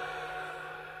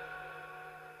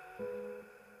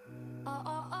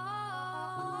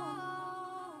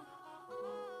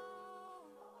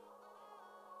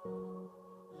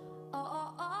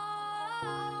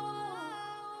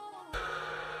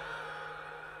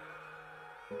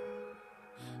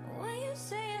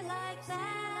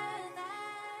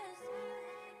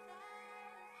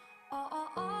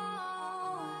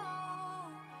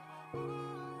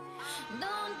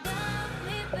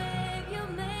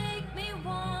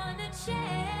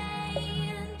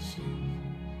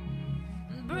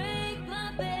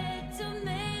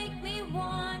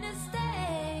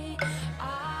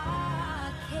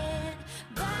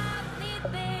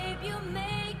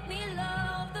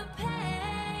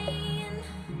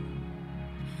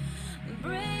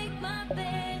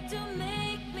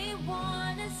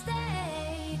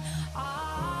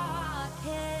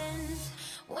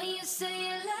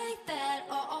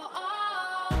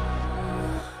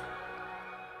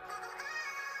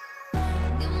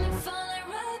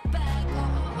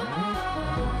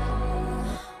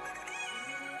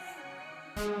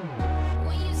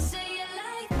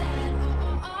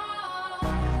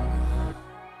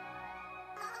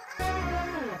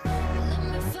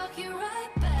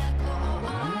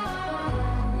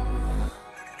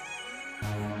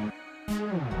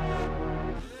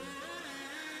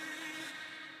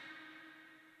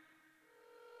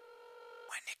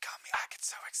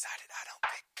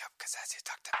 pick up, cause as you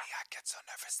talk to me, I get so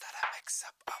nervous that I mix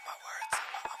up all my words,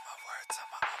 all my words, all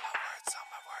my words, all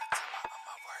my words, all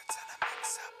my words, and I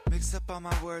mix up. Mix up all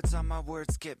my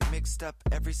words get mixed up.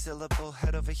 Every syllable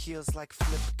head over heels like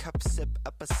flip cup. Sip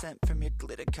up a scent from your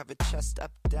glitter covered chest.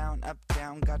 Up, down,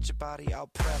 got your body all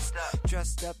pressed.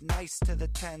 Dressed up nice to the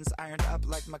tens, ironed up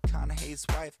like McConaughey's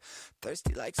wife.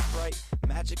 Thirsty like Sprite,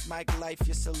 Magic Mike life.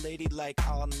 You're so ladylike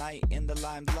all night in the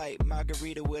limelight.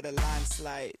 Margarita with a lime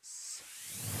slice.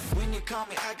 When you call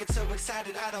me, I get so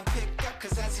excited I don't pick up.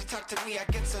 Cause as you talk to me, I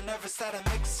get so nervous that I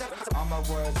mix up all my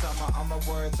words, all my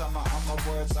words, all my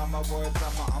words, all my words,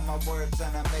 all my words,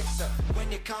 and I mix up.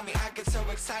 When you call me, I get so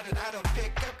excited I don't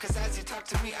pick up. Cause as you talk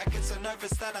to me, I get so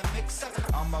nervous that I mix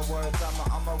up all my words,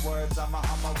 all my words, all my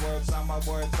words, all my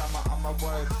words, all my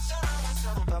words.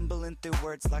 Fumbling through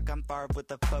words like I'm Favre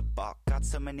with a football. Got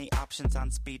so many options on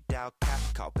speed dial, cat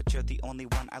call, but you're the only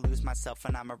one. I lose myself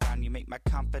when I'm around. You make my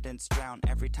confidence drown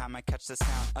every time I catch the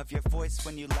sound of your voice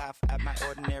when you laugh at my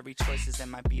ordinary choices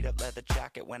and my beat up leather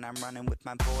jacket when I'm running with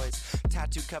my boys.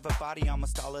 Tattoo cover body,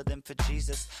 almost all of them for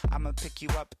Jesus. I'ma pick you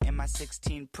up in my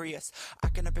 16 Prius. I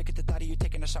cannot break at the thought of you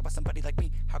taking a shot with somebody like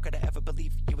me. How could I ever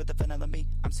believe you were the vanilla me?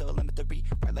 I'm so elementary,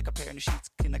 right like a pair of new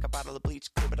sheets, clean like a bottle of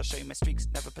bleach. Clear, but I'll show you my streaks.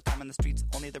 Never put time in the streets,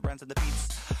 only the runs and the beats.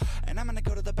 And I'm gonna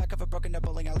go to the back of a broken down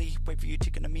bowling alley. Wait for you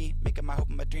chicken to me, making my hope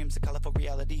and my dreams a colorful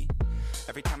reality.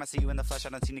 Every time I see you in the flesh, I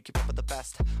don't seem to keep up with the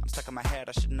best. I'm stuck in my head,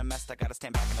 I shouldn't have messed. I gotta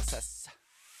stand back and assess.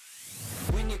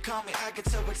 When you call me, I get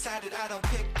so excited I don't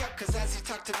pick up. Cause as you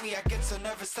talk to me, I get so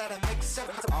nervous that I mix up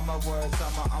all my words,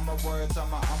 all my words, all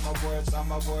my words, all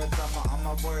my words, all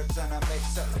my words, and I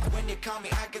mix up. When you call me,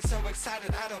 I get so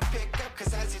excited I don't pick up.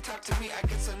 Cause as you talk to me, I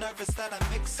get so nervous that I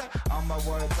mix up all my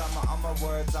words, all my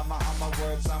words, all my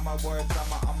words, all my words,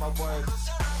 all my words.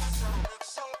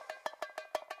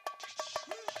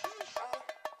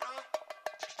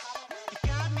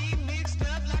 Got me mixed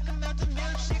up like a melted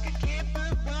milkshake. I can't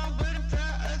put one word in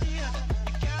front of the other.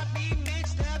 You got me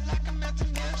mixed up like a melted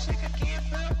milkshake. I can't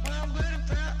put one word in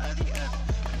front of the other.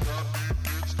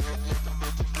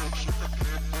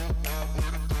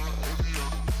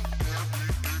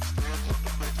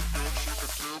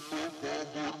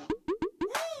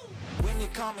 When you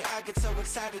call me, I get so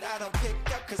excited I don't pick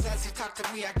up. Cause as you talk to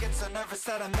me, I get so nervous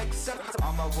that I mix up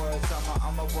all my words,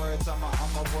 all my words, all my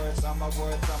words, all my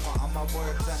words, all my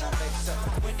words, and I mix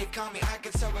up. When you call me, I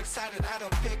get so excited I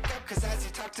don't pick up. Cause as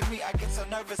you talk to me, I get so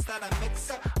nervous that I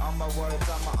mix up all my words,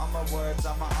 all my words,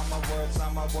 all my words,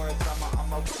 all my words, all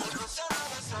my words.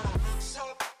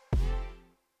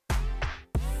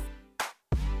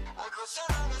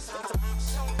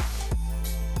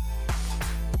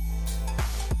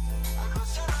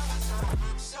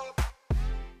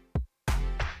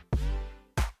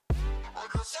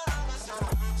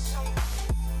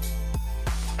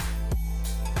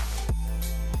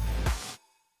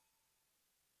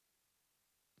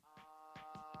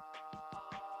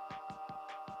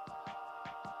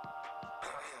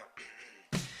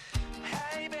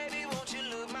 Hey baby, won't you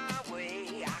look my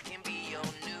way? I can be your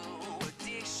new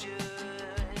addiction.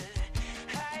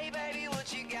 Hey baby,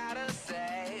 what you gotta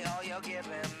say? All you're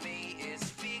giving me is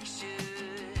fiction.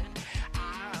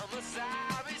 I'm a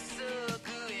sorry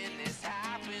sucker and this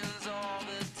happens all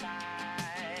the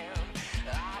time.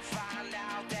 I find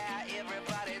out that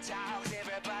everybody talks,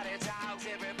 everybody talks,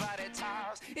 everybody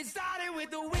talks. It started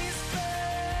with a whisper,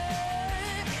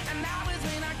 and that was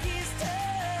when I kissed her.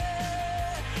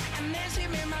 And then she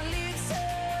made my lips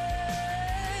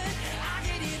hurt. I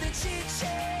could hear the chit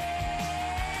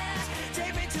chat.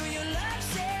 Take me to your love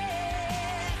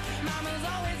shack. Mama's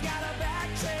always got a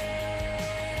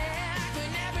backtrack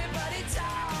when everybody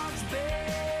talks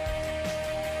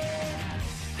back.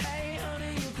 Hey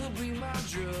honey, you could be my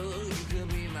drug. You could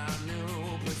be my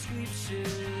new prescription.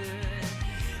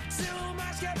 Too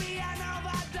much could be an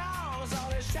overdose. All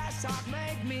this trash talk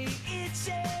make me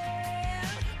itchy.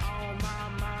 Oh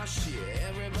my shit.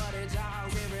 Everybody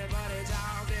talks, everybody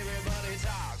talks, everybody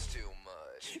talks too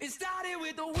much. It started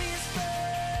with a whisper,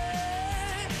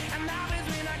 and that was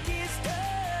when I kissed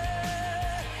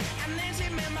her. And then she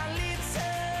made my lips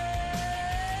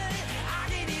hurt. I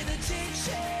could hear the chit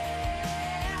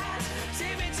chat.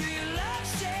 Take me to your love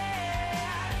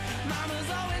shack. Mama's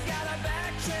always got a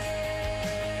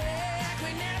backtrack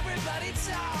when everybody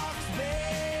talks back.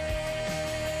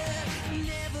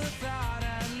 Never thought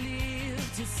I'd live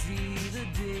to see the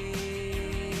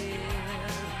day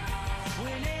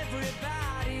when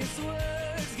everybody's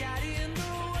words got in the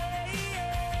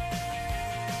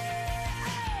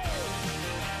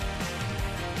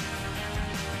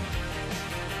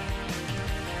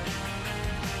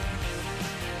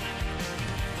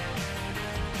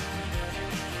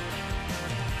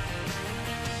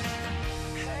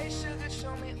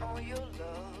your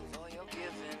love, all you're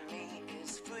giving me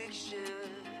is friction.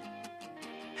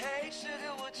 Hey,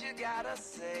 sugar, what you gotta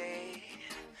say?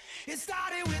 It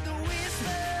started with a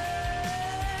whisper,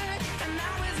 and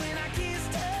now is when I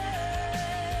kissed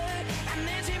her, and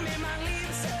then she made my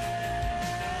lips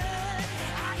hurt.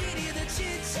 I could hear the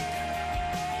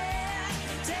chit-chat,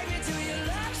 take me to your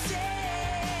love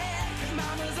shack.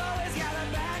 Mama's always got a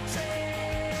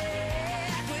backtrack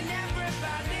when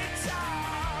everybody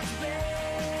talks back.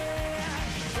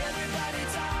 Everybody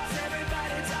talks,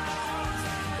 everybody talks,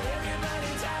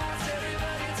 everybody talks,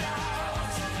 everybody talks,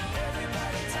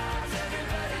 everybody talks,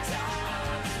 everybody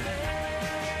talks back.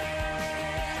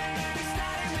 It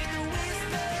started with a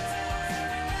whisper,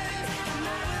 and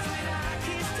that was when I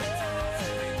kissed her.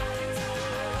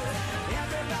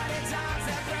 Everybody talks,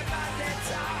 everybody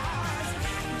talks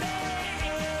back.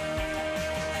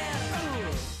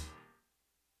 Ooh.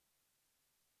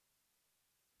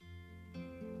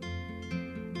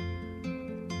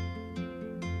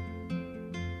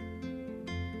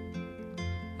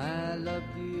 I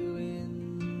loved you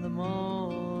in the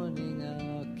morning,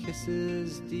 our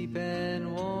kisses deep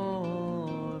and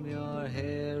warm, your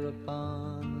hair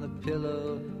upon the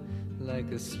pillow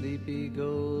like a sleepy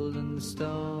golden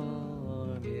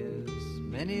storm. Yes,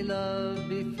 many love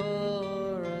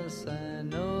before us, I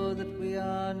know that we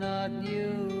are not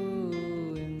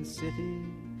new in city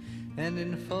and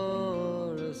in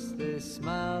forest. They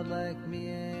smiled like me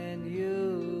and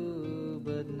you,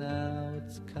 but now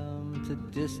it's come to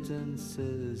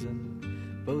distances and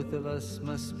both of us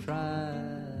must try.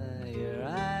 Your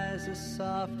eyes are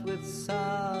soft with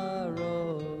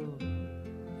sorrow.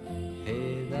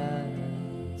 Hey,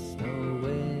 that's no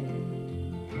way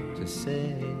to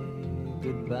say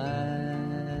goodbye.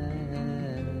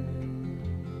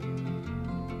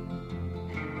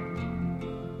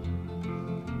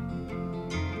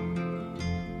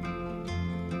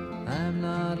 I'm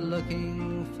not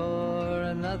looking for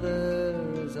another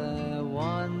as I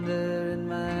wander in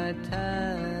my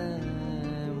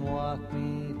time. Walk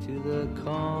me to the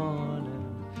corner,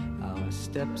 our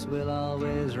steps will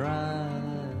always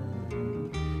rhyme.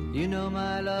 You know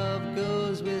my love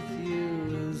goes with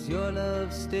you as your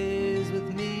love stays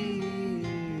with me.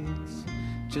 It's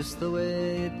just the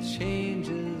way it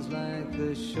changes like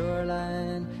the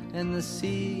shoreline and the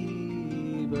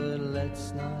sea. But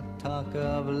let's not talk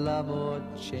of love or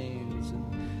chains and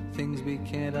things we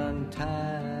can't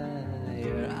untie.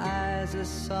 Your eyes are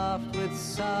soft with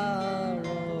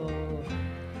sorrow.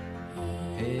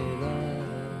 Hey,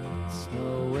 that's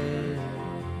no way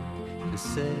to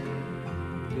say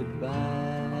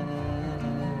goodbye.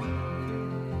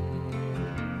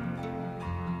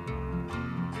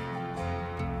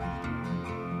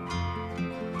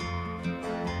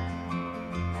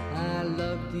 I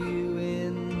loved you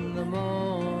in the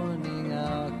morning,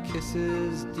 our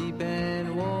kisses deep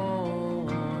and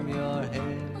warm, your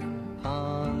head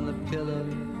on the pillow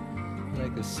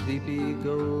like a sleepy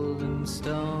golden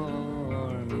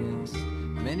storm. Yes,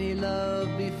 many love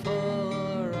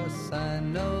before us, I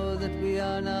know that we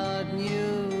are not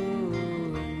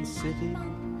new in city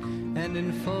and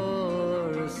in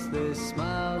forest. They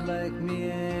smiled like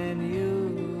me and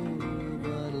you,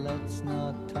 but let's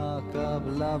not talk of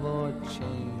love or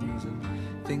chains and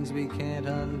things we can't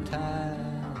untie.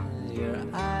 Your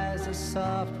eyes are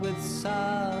soft with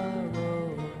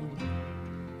sorrow.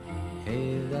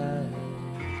 Hey,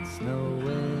 that's no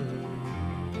way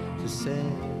to say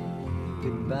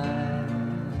goodbye.